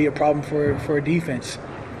timing, it can be a problem for a defense.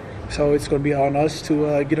 So it's going to be on us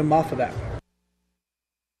to get him off of that.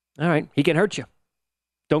 All right. He can hurt you.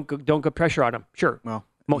 Don't put pressure on him. Sure. Well,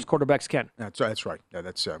 most quarterbacks can. That's right. Yeah,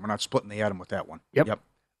 we're not splitting the atom with that one. Yep.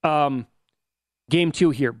 Game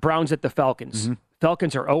 2 here. Browns at the Falcons.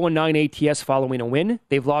 Falcons are 0-9 ATS following a win.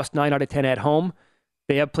 They've lost 9 out of 10 at home.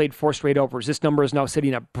 They have played 4 straight overs. This number is now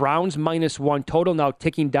sitting at Browns -1. Total now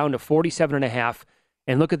ticking down to 47.5.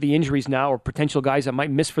 And look at the injuries now, or potential guys that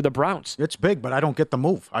might miss for the Browns. It's big, but I don't get the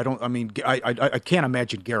move. I can't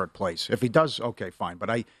imagine Garrett plays. If he does, okay, fine.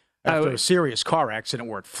 But after a serious car accident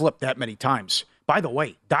where it flipped that many times. By the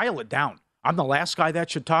way, dial it down. I'm the last guy that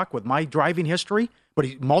should talk with my driving history,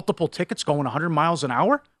 but multiple tickets going 100 miles an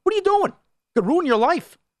hour? What are you doing? It could ruin your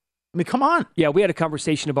life. I mean, come on. Yeah, we had a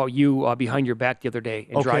conversation about you behind your back the other day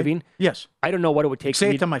in driving. Yes. I don't know what it would take for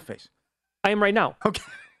me. Say it to my face. I am right now. Okay.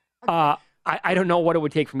 I don't know what it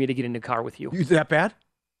would take for me to get in the car with you. You that bad?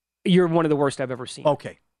 You're one of the worst I've ever seen.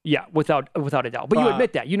 Okay. Yeah, without a doubt. But you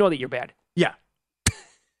admit that. You know that you're bad. Yeah.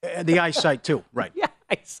 The eyesight, too. Right. Yeah.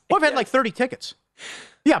 Well, I've had like 30 tickets.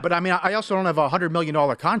 Yeah, but I mean, I also don't have a $100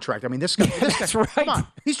 million contract. I mean, this guy, that's right. Come on.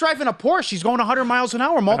 He's driving a Porsche. He's going 100 miles an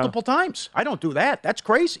hour multiple times. I don't do that. That's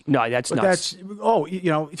crazy. No, that's nuts.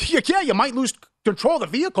 You might lose control of the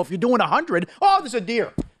vehicle if you're doing 100. Oh, there's a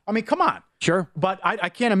deer. I mean, come on. Sure. But I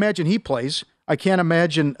can't imagine he plays. I can't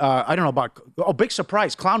imagine, I don't know about, big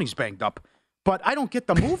surprise, Clowney's banged up. But I don't get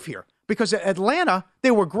the move here. Because at Atlanta,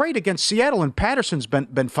 they were great against Seattle, and Patterson's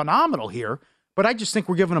been phenomenal here. But I just think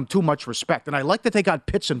we're giving them too much respect. And I like that they got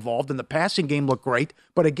Pitts involved, and the passing game looked great.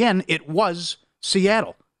 But again, it was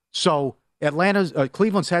Seattle. So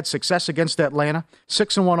Cleveland's had success against Atlanta,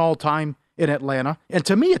 6-1 all time in Atlanta. And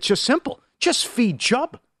to me, it's just simple. Just feed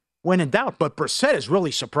Chubb when in doubt. But Brissett has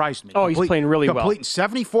really surprised me. He's playing really well. Completing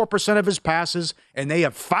 74% of his passes, and they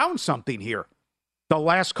have found something here the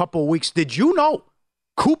last couple of weeks. Did you know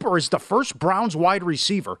Cooper is the first Browns wide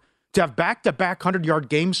receiver to have back-to-back 100-yard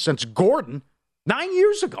games since Gordon 9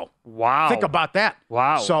 years ago? Wow. Think about that.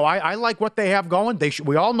 Wow. So I like what they have going.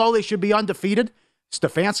 We all know they should be undefeated.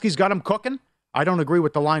 Stefanski's got him cooking. I don't agree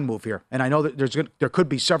with the line move here. And I know that there could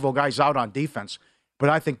be several guys out on defense, but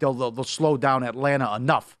I think they'll slow down Atlanta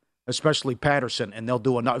enough, especially Patterson, and they'll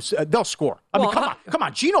do enough. They'll score. I mean, come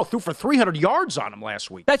on. Geno threw for 300 yards on him last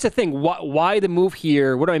week. That's the thing. Why the move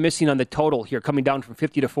here? What am I missing on the total here, coming down from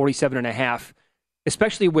 50 to 47.5,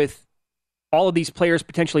 especially with all of these players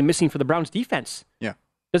potentially missing for the Browns defense? Yeah.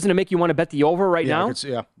 Doesn't it make you want to bet the over right now?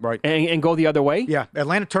 Yeah, right. And go the other way? Yeah,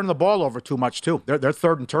 Atlanta turning the ball over too much, too. They're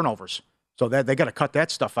third in turnovers. So they got to cut that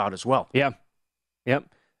stuff out as well. Yeah. Yep.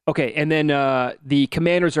 Okay, and then the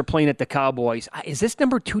Commanders are playing at the Cowboys. Is this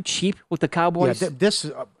number too cheap with the Cowboys?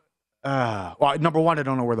 Yeah, well, number one, I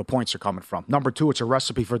don't know where the points are coming from. Number two, it's a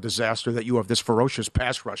recipe for disaster that you have this ferocious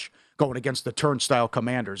pass rush going against the turnstile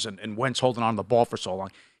Commanders and Wentz holding on to the ball for so long.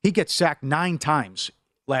 He gets sacked 9 times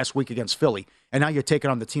last week against Philly, and now you're taking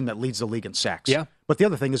on the team that leads the league in sacks. Yeah. But the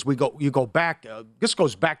other thing is you go back. This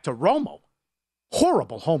goes back to Romo.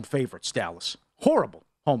 Horrible home favorites, Dallas. Horrible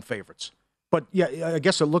home favorites. But yeah, I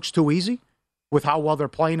guess it looks too easy with how well they're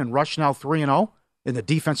playing, and Rush now 3-0, and the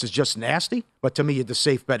defense is just nasty. But to me, the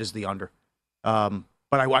safe bet is the under. But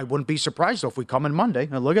I wouldn't be surprised though if we come in Monday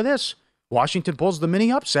and look at this. Washington pulls the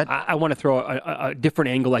mini upset. I want to throw a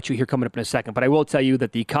different angle at you here coming up in a second, but I will tell you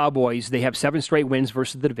that the Cowboys, they have 7 straight wins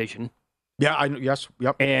versus the division. Yeah,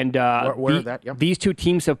 yep. And Yep. These two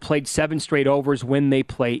teams have played 7 straight overs when they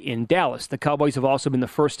play in Dallas. The Cowboys have also been the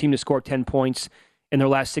first team to score 10 points in their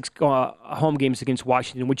last 6 home games against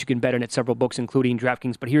Washington, which you can bet on at several books, including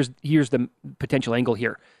DraftKings. But here's the potential angle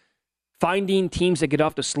here. Finding teams that get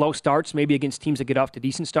off to slow starts, maybe against teams that get off to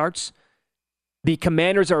decent starts. The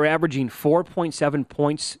Commanders are averaging 4.7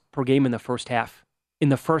 points per game in the first half. In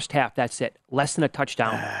the first half, that's it. Less than a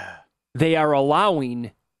touchdown. They are allowing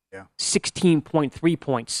 16.3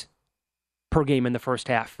 points per game in the first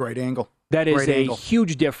half. Great angle. That is a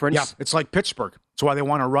huge difference. Yeah, it's like Pittsburgh. That's why they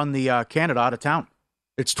want to run the Canada out of town.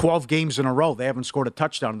 It's 12 games in a row. They haven't scored a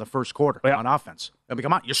touchdown in the first quarter on offense. I mean,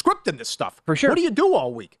 come on, you're scripting this stuff. For sure. What do you do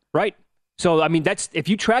all week? Right. So, I mean, that's if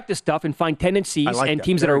you track this stuff and find tendencies and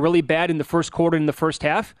teams that are really bad in the first quarter and the first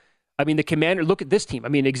half, I mean, the Commander, look at this team. I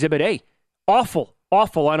mean, Exhibit A, awful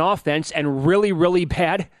on offense and really, really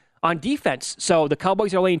bad on defense. So the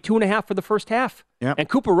Cowboys are laying 2.5 for the first half. Yep. And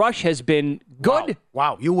Cooper Rush has been good.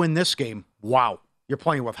 Wow. You win this game. Wow. You're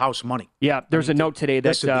playing with house money. Yeah, there's a note today that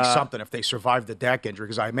this would be something if they survive the Dak injury,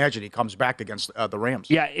 because I imagine he comes back against the Rams.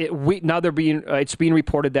 Yeah, it's being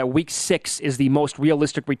reported that Week 6 is the most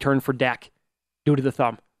realistic return for Dak due to the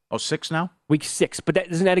thumb. Oh, 6 now? Week 6, but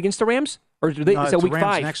isn't that against the Rams, or is that Week Rams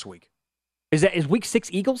 5 next week? Is Week 6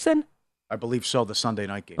 Eagles then? I believe so. The Sunday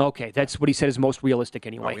night game. Okay, that's what he said is most realistic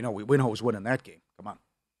anyway. Oh, we know who's winning that game. Come on,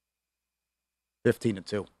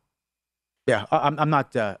 15-2. Yeah, I'm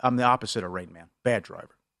not. I'm the opposite of Rain Man. Bad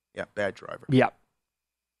driver. Yeah, bad driver. Yeah,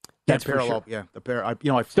 that's parallel. For sure. Yeah, the pair. I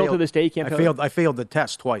failed. Still to this day, you can't. I failed the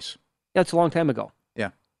test twice. That's a long time ago. Yeah,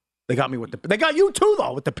 they got me with the. They got you too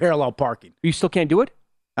though with the parallel parking. You still can't do it.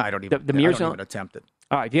 I don't even. The mirrors I don't even attempt it.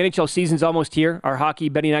 All right, the NHL season's almost here. Our hockey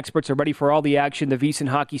betting experts are ready for all the action. The VSiN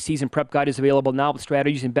Hockey Season Prep Guide is available now with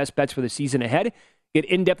strategies and best bets for the season ahead. Get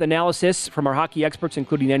in-depth analysis from our hockey experts,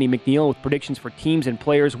 including Andy McNeil, with predictions for teams and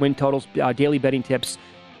players, win totals, daily betting tips,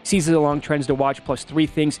 season-long trends to watch, plus 3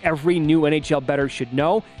 things every new NHL bettor should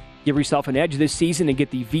know. Give yourself an edge this season and get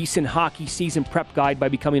the VSiN Hockey Season Prep Guide by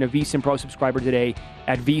becoming a VSiN Pro subscriber today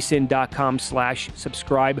at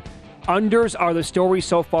vsin.com/subscribe. Unders are the story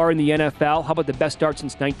so far in the NFL. How about the best start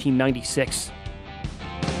since 1996?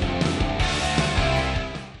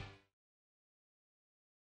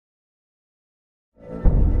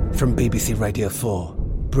 From BBC Radio 4,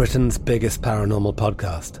 Britain's biggest paranormal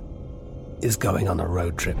podcast is going on a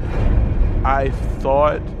road trip. I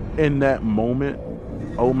thought in that moment,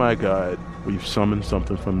 oh my God, we've summoned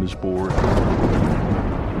something from this board.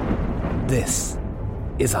 This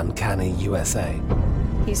is Uncanny USA.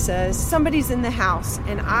 He says, somebody's in the house,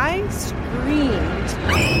 and I screamed.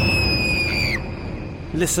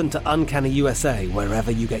 Listen to Uncanny USA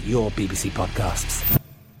wherever you get your BBC podcasts,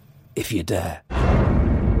 if you dare.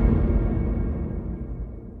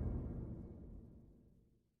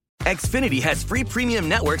 Xfinity has free premium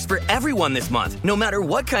networks for everyone this month, no matter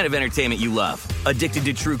what kind of entertainment you love. Addicted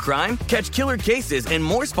to true crime? Catch killer cases and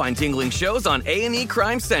more spine-tingling shows on A&E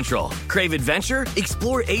Crime Central. Crave adventure?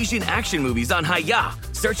 Explore Asian action movies on Hi-YAH.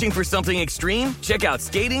 Searching for something extreme? Check out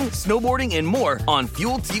skating, snowboarding, and more on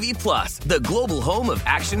Fuel TV Plus, the global home of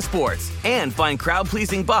action sports. And find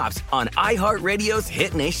crowd-pleasing bops on iHeartRadio's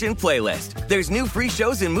Hit Nation playlist. There's new free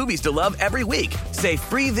shows and movies to love every week. Say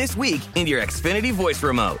free this week in your Xfinity voice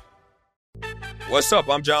remote. What's up?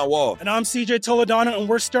 I'm John Wall. And I'm CJ Toledano, and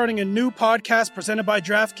we're starting a new podcast presented by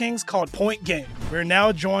DraftKings called Point Game. We're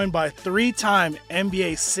now joined by three-time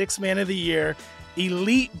NBA Sixth Man of the Year,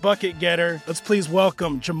 elite bucket getter. Let's please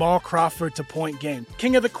welcome Jamal Crawford to Point Game.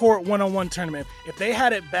 King of the Court one-on-one tournament. If they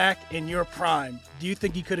had it back in your prime, do you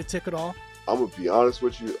think you could have took it all? I'm going to be honest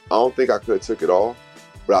with you. I don't think I could have took it all,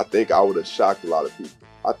 but I think I would have shocked a lot of people.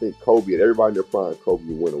 I think Kobe and everybody in their prime, Kobe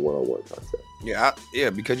would win a one-on-one contest. Yeah,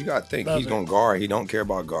 because you got to think, he's going to guard. He don't care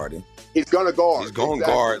about guarding. He's going to guard. He's going to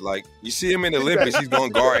guard. Like, you see him in the Olympics, he's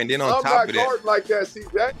going to guard. And then on top of that. Like that, see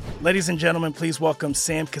that? Ladies and gentlemen, please welcome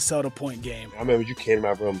Sam Cassell to Point Game. I remember you came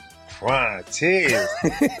out from crying, tears.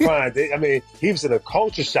 Crying. I mean, he was in a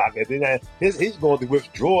culture shock. And then he's going through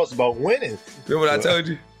withdrawals about winning. Remember what I told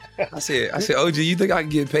you? I said, OG, you think I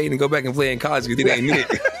can get paid and go back and play in college because it ain't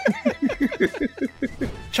it?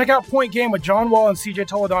 Check out Point Game with John Wall and CJ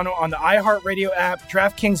Toledano on the iHeartRadio app,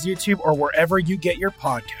 DraftKings YouTube, or wherever you get your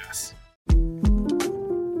podcasts.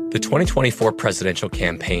 The 2024 presidential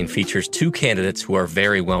campaign features two candidates who are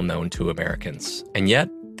very well known to Americans. And yet,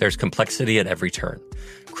 there's complexity at every turn.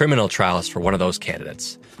 Criminal trials for one of those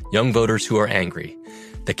candidates. Young voters who are angry.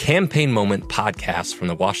 The Campaign Moment podcast from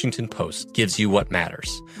the Washington Post gives you what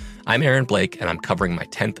matters. I'm Aaron Blake, and I'm covering my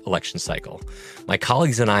 10th election cycle. My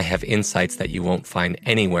colleagues and I have insights that you won't find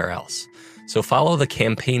anywhere else. So follow The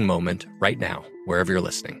Campaign Moment right now, wherever you're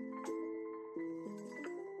listening.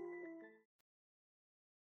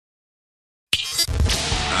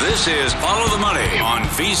 This is Follow the Money on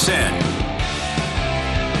VSiN.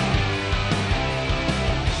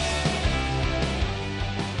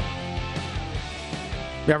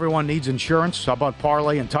 Everyone needs insurance. How about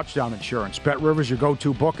parlay and touchdown insurance? BetRivers, your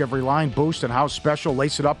go-to book. Every line, boost, and house special.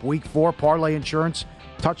 Lace it up week 4. Parlay insurance,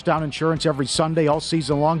 touchdown insurance every Sunday, all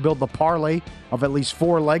season long. Build the parlay of at least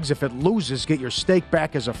 4 legs. If it loses, get your stake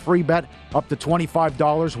back as a free bet, up to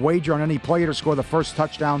 $25. Wager on any player to score the first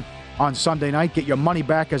touchdown on Sunday night. Get your money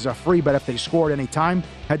back as a free bet if they score at any time.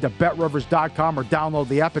 Head to BetRivers.com or download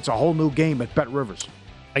the app. It's a whole new game at BetRivers.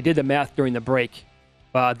 I did the math during the break.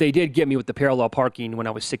 They did get me with the parallel parking when I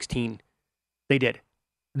was 16. They did.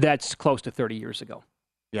 That's close to 30 years ago.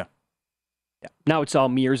 Yeah. Now it's all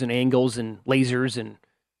mirrors and angles and lasers, and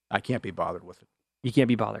I can't be bothered with it. You can't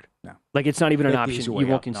be bothered. No. Like, it's not even an Take the option. easy You way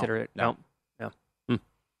won't out. consider it. No. No.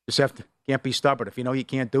 Just can't be stubborn. If you know you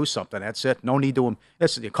can't do something, that's it. No need to.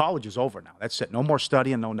 College is over now. That's it. No more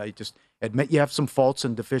studying. No, you just admit you have some faults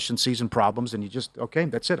and deficiencies and problems, and you just, okay,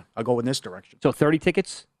 that's it. I'll go in this direction. So 30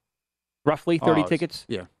 tickets? Roughly 30 tickets?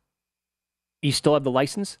 Yeah. You still have the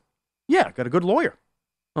license? Yeah, got a good lawyer.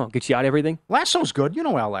 Oh, gets you out everything? Lasso's good. You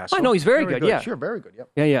know Al Lasso. I know, he's very good, yeah. Sure, very good,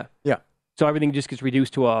 yep. Yeah. So everything just gets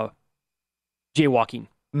reduced to jaywalking.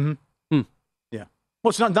 Mm-hmm. Yeah. Well,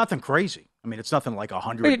 it's nothing crazy. I mean, it's nothing like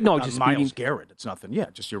 100 just miles speeding. Garrett. It's nothing. Yeah,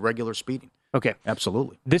 just your regular speeding. Okay.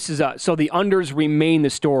 Absolutely. This is so the unders remain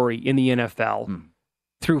the story in the NFL.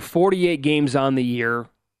 Through 48 games on the year,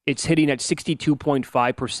 it's hitting at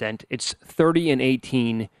 62.5%. It's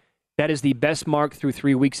 30-18. That is the best mark through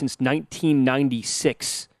 3 weeks since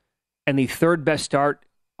 1996, and the third best start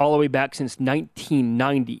all the way back since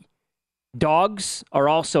 1990. Dogs are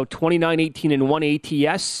also 29-18 and 1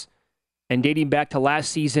 ATS, and dating back to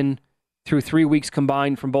last season, through 3 weeks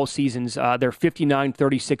combined from both seasons, they're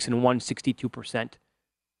 59-36 and 1 62%.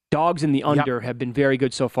 Dogs in the under have been very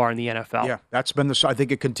good so far in the NFL. Yeah, that's been I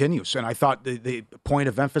think it continues. And I thought the point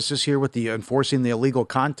of emphasis here with the enforcing the illegal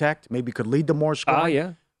contact maybe could lead to more scoring.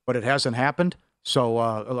 Yeah. But it hasn't happened. So,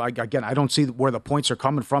 again, I don't see where the points are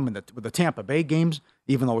coming from in the Tampa Bay games,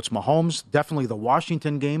 even though it's Mahomes. Definitely the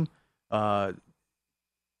Washington game. A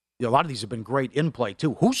lot of these have been great in play,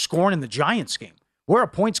 too. Who's scoring in the Giants game? Where are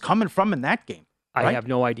points coming from in that game? I right? have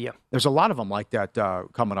no idea. There's a lot of them like that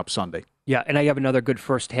coming up Sunday. Yeah, and I have another good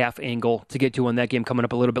first half angle to get to on that game coming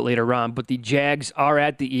up a little bit later on. But the Jags are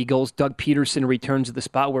at the Eagles. Doug Peterson returns to the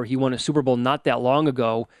spot where he won a Super Bowl not that long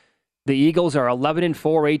ago. The Eagles are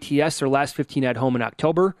 11-4 ATS, their last 15 at home in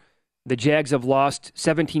October. The Jags have lost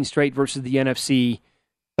 17 straight versus the NFC,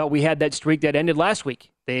 but we had that streak that ended last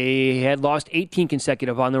week. They had lost 18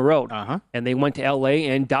 consecutive on the road, and they went to L.A.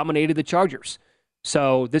 and dominated the Chargers.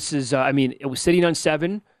 So this is, it was sitting on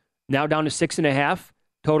 7, now down to 6.5.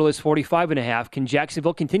 Total is 45.5. Can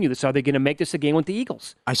Jacksonville continue this? Are they going to make this a game with the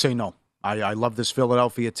Eagles? I say no. I love this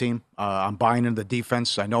Philadelphia team. I'm buying into the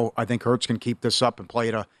defense. I think Hurts can keep this up and play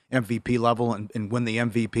at a MVP level and win the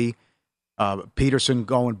MVP. Peterson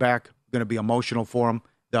going back, going to be emotional for him.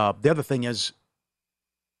 The other thing is,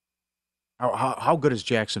 how good is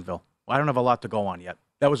Jacksonville? Well, I don't have a lot to go on yet.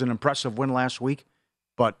 That was an impressive win last week,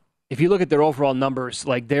 but if you look at their overall numbers,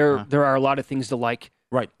 like there are a lot of things to like.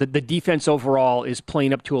 Right. The defense overall is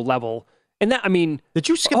playing up to a level. And that, I mean, did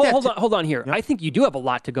you skip hold on here. Yep. I think you do have a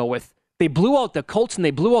lot to go with. They blew out the Colts and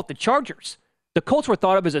they blew out the Chargers. The Colts were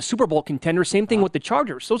thought of as a Super Bowl contender. Same thing with the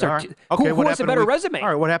Chargers. Those are who has a better resume? All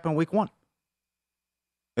right, what happened week 1?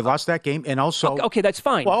 They lost that game, and also okay, that's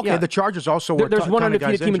fine. Well, okay, the Chargers also were. There's one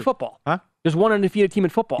undefeated team in football. Huh? There's one undefeated team in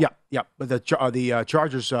football. Yeah. But the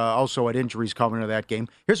Chargers also had injuries coming into that game.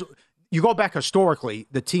 You go back historically,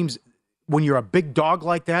 the teams when you're a big dog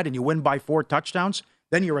like that and you win by 4 touchdowns,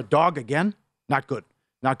 then you're a dog again. Not good.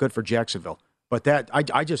 Not good for Jacksonville. But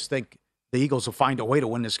I just think the Eagles will find a way to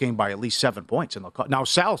win this game by at least 7 points. Now,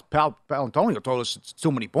 Sal Palantonio told us it's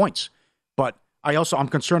too many points. But I'm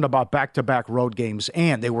concerned about back-to-back road games,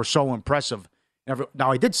 and they were so impressive.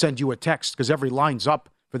 Now, I did send you a text because every line's up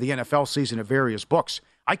for the NFL season at various books.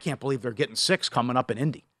 I can't believe they're getting 6 coming up in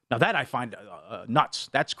Indy. Now, that I find nuts.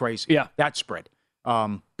 That's crazy. Yeah. That spread.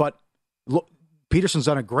 But Peterson's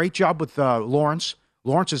done a great job with Lawrence.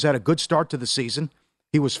 Lawrence has had a good start to the season.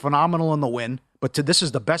 He was phenomenal in the win, but this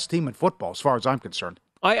is the best team in football as far as I'm concerned.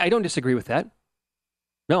 I don't disagree with that.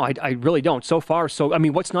 No, I really don't. So far, I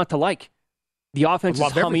mean, what's not to like? The offense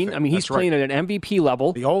is humming. Everything. I mean, he's playing at an MVP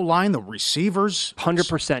level. The O-line, the receivers.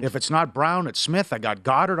 100%. If it's not Brown, it's Smith. I got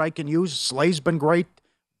Goddard I can use. Slay's been great.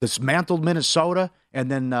 Dismantled Minnesota, and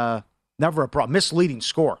then never a problem. Misleading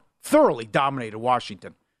score. Thoroughly dominated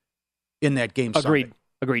Washington in that game Sunday.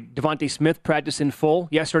 Agreed. Devontae Smith practiced in full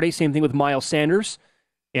yesterday. Same thing with Miles Sanders.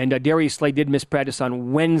 And Darius Slay did miss practice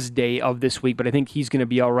on Wednesday of this week, but I think he's going to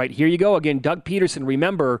be all right. Here you go again. Doug Peterson,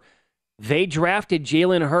 remember, they drafted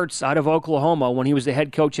Jalen Hurts out of Oklahoma when he was the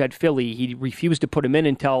head coach at Philly. He refused to put him in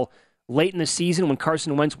until late in the season when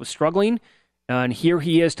Carson Wentz was struggling. And here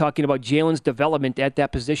he is talking about Jalen's development at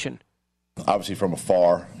that position. Obviously from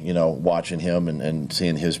afar, watching him and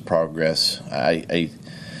seeing his progress,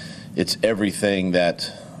 it's everything that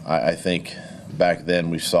I think back then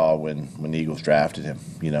we saw when the Eagles drafted him,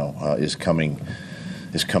 is coming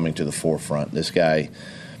to the forefront. This guy,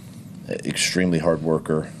 extremely hard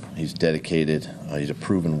worker. He's dedicated. He's a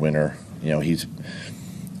proven winner.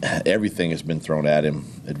 Everything has been thrown at him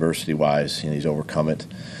adversity-wise, and he's overcome it.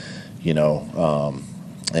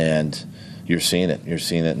 And you're seeing it. You're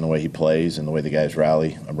seeing it in the way he plays and the way the guys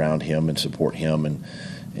rally around him and support him, and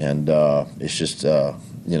it's just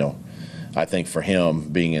I think for him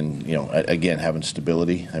being in again having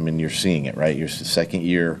stability. I mean, you're seeing it, right? Your second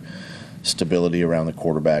year, stability around the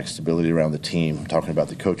quarterback, stability around the team. Talking about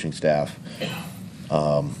the coaching staff,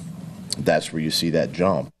 that's where you see that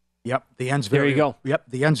jump. Yep, the end's there you go. Yep,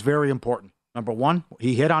 the end's very important. Number one,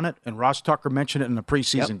 he hit on it, and Ross Tucker mentioned it in the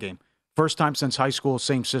preseason game. First time since high school,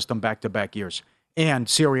 same system, back-to-back years. And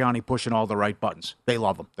Sirianni pushing all the right buttons. They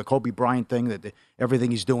love him. The Kobe Bryant thing,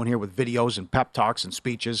 everything he's doing here with videos and pep talks and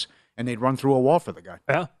speeches, and they'd run through a wall for the guy.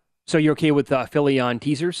 Yeah. So you're okay with Philly on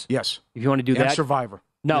teasers? Yes. If you want to do that? And Survivor.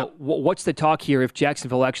 Now, yep. What's the talk here if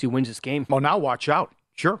Jacksonville actually wins this game? Well, now watch out.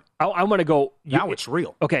 Sure. I want to go. Now it's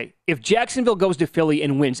real. Okay. If Jacksonville goes to Philly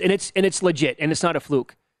and wins, and it's legit, and it's not a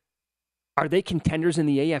fluke, are they contenders in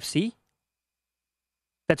the AFC?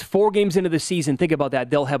 That's 4 games into the season. Think about that.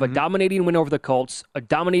 They'll have a dominating win over the Colts, a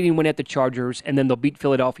dominating win at the Chargers, and then they'll beat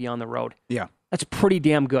Philadelphia on the road. Yeah. That's pretty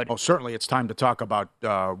damn good. Oh, certainly it's time to talk about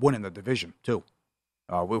winning the division, too.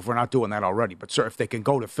 If we're not doing that already. But, sir, if they can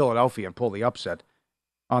go to Philadelphia and pull the upset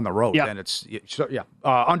on the road, then it's,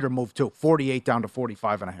 under move, too. 48 down to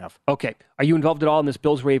 45.5. Okay. Are you involved at all in this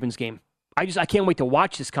Bills-Ravens game? I can't wait to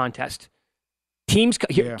watch this contest. Teams,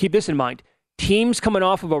 keep this in mind. Teams coming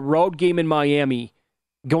off of a road game in Miami,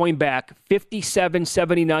 going back 57,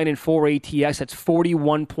 79, and 4 ATS. That's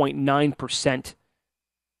 41.9%.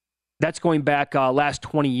 That's going back last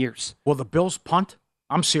 20 years. Will the Bills punt?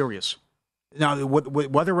 I'm serious. Now,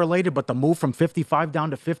 weather-related, but the move from 55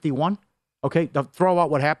 down to 51? Okay, throw out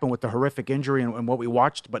what happened with the horrific injury and what we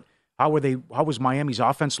watched, but how was Miami's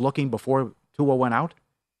offense looking before Tua went out?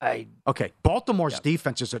 Okay, Baltimore's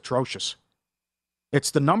defense is atrocious. It's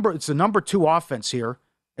the number 2 offense here,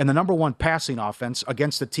 and the number 1 passing offense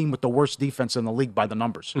against the team with the worst defense in the league by the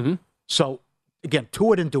numbers. Mm-hmm. So, again,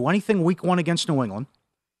 Tua didn't do anything week 1 against New England.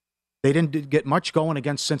 They didn't get much going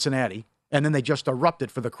against Cincinnati, and then they just erupted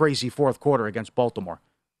for the crazy fourth quarter against Baltimore.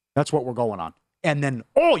 That's what we're going on. And then,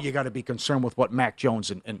 you got to be concerned with what Mac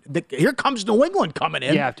Jones here comes New England coming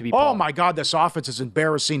in. You have to be. Oh, my God, this offense is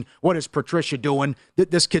embarrassing. What is Patricia doing?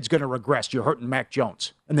 This kid's going to regress. You're hurting Mac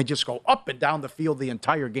Jones. And they just go up and down the field the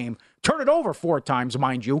entire game. Turn it over 4 times,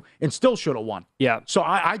 mind you, and still should have won. Yeah. So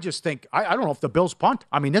I just think, I don't know if the Bills punt.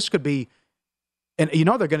 I mean, this could be, And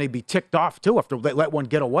they're going to be ticked off, too, if they let one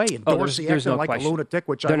get away. And Dorsey there's acting no like question. a lunatic,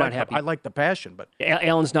 which They're I not like. happy. I like the passion. But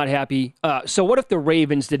Allen's not happy. So what if the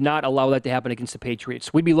Ravens did not allow that to happen against the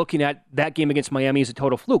Patriots? We'd be looking at that game against Miami as a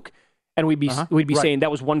total fluke. And we'd be right. saying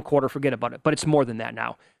that was one quarter, forget about it. But it's more than that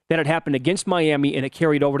now. That it happened against Miami and it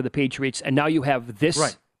carried over to the Patriots. And now you have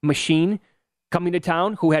this machine coming to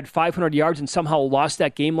town who had 500 yards and somehow lost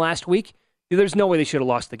that game last week. There's no way they should have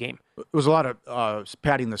lost the game. It was a lot of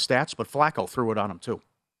padding the stats, but Flacco threw it on him, too.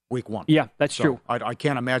 Week 1. Yeah, that's true. I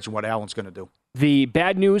can't imagine what Allen's going to do. The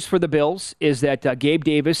bad news for the Bills is that Gabe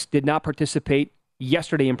Davis did not participate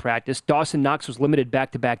yesterday in practice. Dawson Knox was limited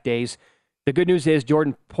back-to-back days. The good news is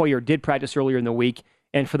Jordan Poyer did practice earlier in the week.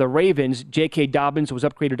 And for the Ravens, J.K. Dobbins was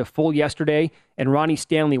upgraded to full yesterday, and Ronnie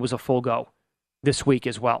Stanley was a full go this week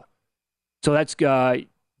as well. So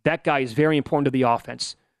that guy is very important to the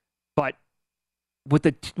offense. But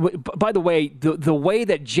by the way, the way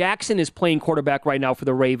that Jackson is playing quarterback right now for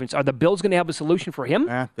the Ravens, are the Bills going to have a solution for him?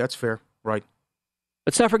 That's fair. Right.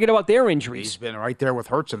 Let's not forget about their injuries. He's been right there with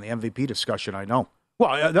Hurts in the MVP discussion, I know.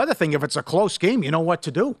 Well, the other thing, if it's a close game, you know what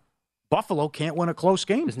to do. Buffalo can't win a close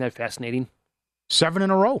game. Isn't that fascinating? 7 in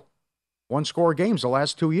a row. One-score games the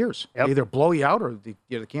last 2 years. Yep. They either blow you out or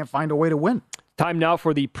they can't find a way to win. Time now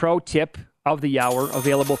for the pro tip of the hour,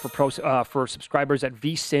 available for subscribers at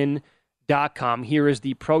vsin.com. Here is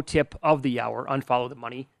the pro tip of the hour on Follow the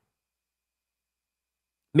Money.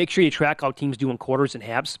 Make sure you track how teams do in quarters and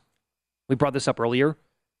halves. We brought this up earlier.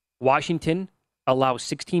 Washington allows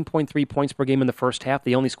 16.3 points per game in the first half.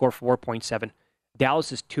 They only score 4.7.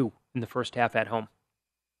 Dallas is 2 in the first half at home.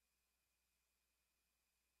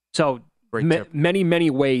 So many, many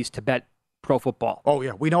ways to bet pro football. Oh,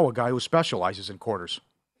 yeah. We know a guy who specializes in quarters.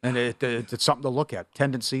 And it's something to look at.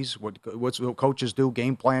 Tendencies, what coaches do,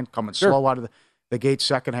 game plan, coming slow out of the gate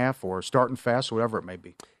second half or starting fast, whatever it may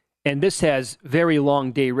be. And this has very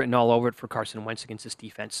long day written all over it for Carson Wentz against this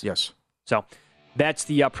defense. Yes. So that's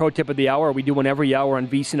the pro tip of the hour. We do one every hour on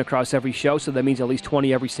VSiN across every show, so that means at least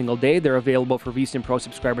 20 every single day. They're available for VSiN Pro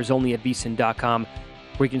subscribers only at vsin.com,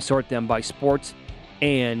 where you can sort them by sports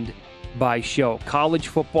and by show. College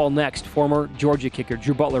football next. Former Georgia kicker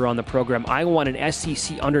Drew Butler on the program. I want an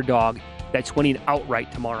SEC underdog that's winning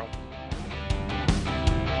outright tomorrow.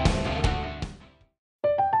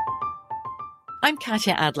 I'm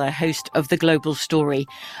Katya Adler, host of The Global Story.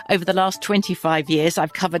 Over the last 25 years,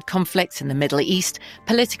 I've covered conflicts in the Middle East,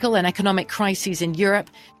 political and economic crises in Europe,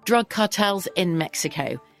 drug cartels in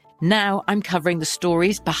Mexico. Now I'm covering the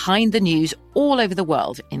stories behind the news all over the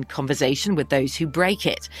world in conversation with those who break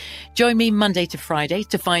it. Join me Monday to Friday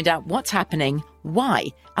to find out what's happening, why,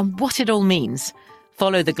 and what it all means.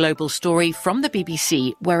 Follow The Global Story from the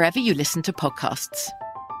BBC wherever you listen to podcasts.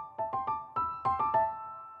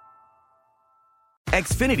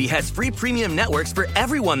 Xfinity has free premium networks for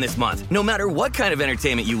everyone this month, no matter what kind of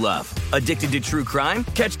entertainment you love. Addicted to true crime?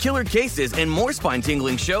 Catch killer cases and more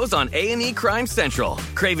spine-tingling shows on A&E Crime Central.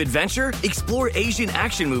 Crave adventure? Explore Asian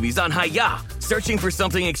action movies on Hi-YAH. Searching for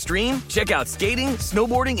something extreme? Check out skating,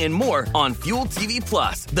 snowboarding, and more on Fuel TV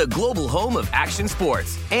Plus, the global home of action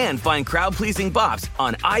sports. And find crowd-pleasing bops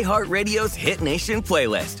on iHeartRadio's Hit Nation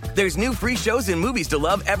playlist. There's new free shows and movies to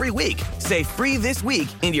love every week. Say free this week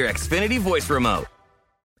in your Xfinity voice remote.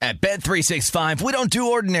 At Bet365, we don't do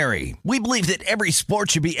ordinary. We believe that every sport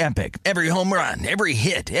should be epic. Every home run, every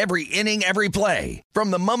hit, every inning, every play. From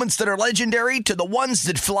the moments that are legendary to the ones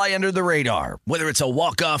that fly under the radar. Whether it's a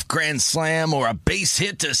walk-off grand slam or a base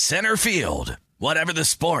hit to center field. Whatever the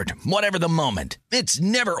sport, whatever the moment. It's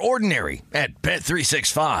never ordinary at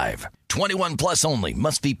Bet365. 21 plus only.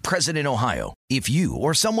 Must be present in Ohio. If you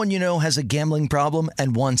or someone you know has a gambling problem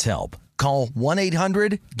and wants help, call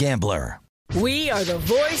 1-800-GAMBLER. We are the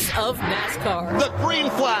voice of NASCAR. The green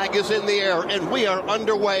flag is in the air, and we are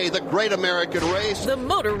underway. The Great American Race. The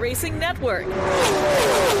Motor Racing Network.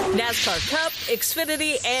 NASCAR Cup,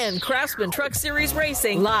 Xfinity, and Craftsman Truck Series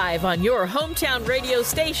Racing live on your hometown radio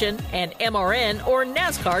station and MRN or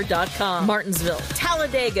NASCAR.com. Martinsville,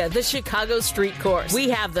 Talladega, the Chicago Street Course. We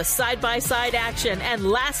have the side-by-side action and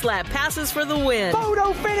last lap passes for the win.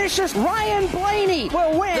 Photo finishes. Ryan Blaney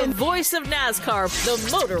will win. The voice of NASCAR,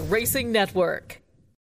 the Motor Racing Network.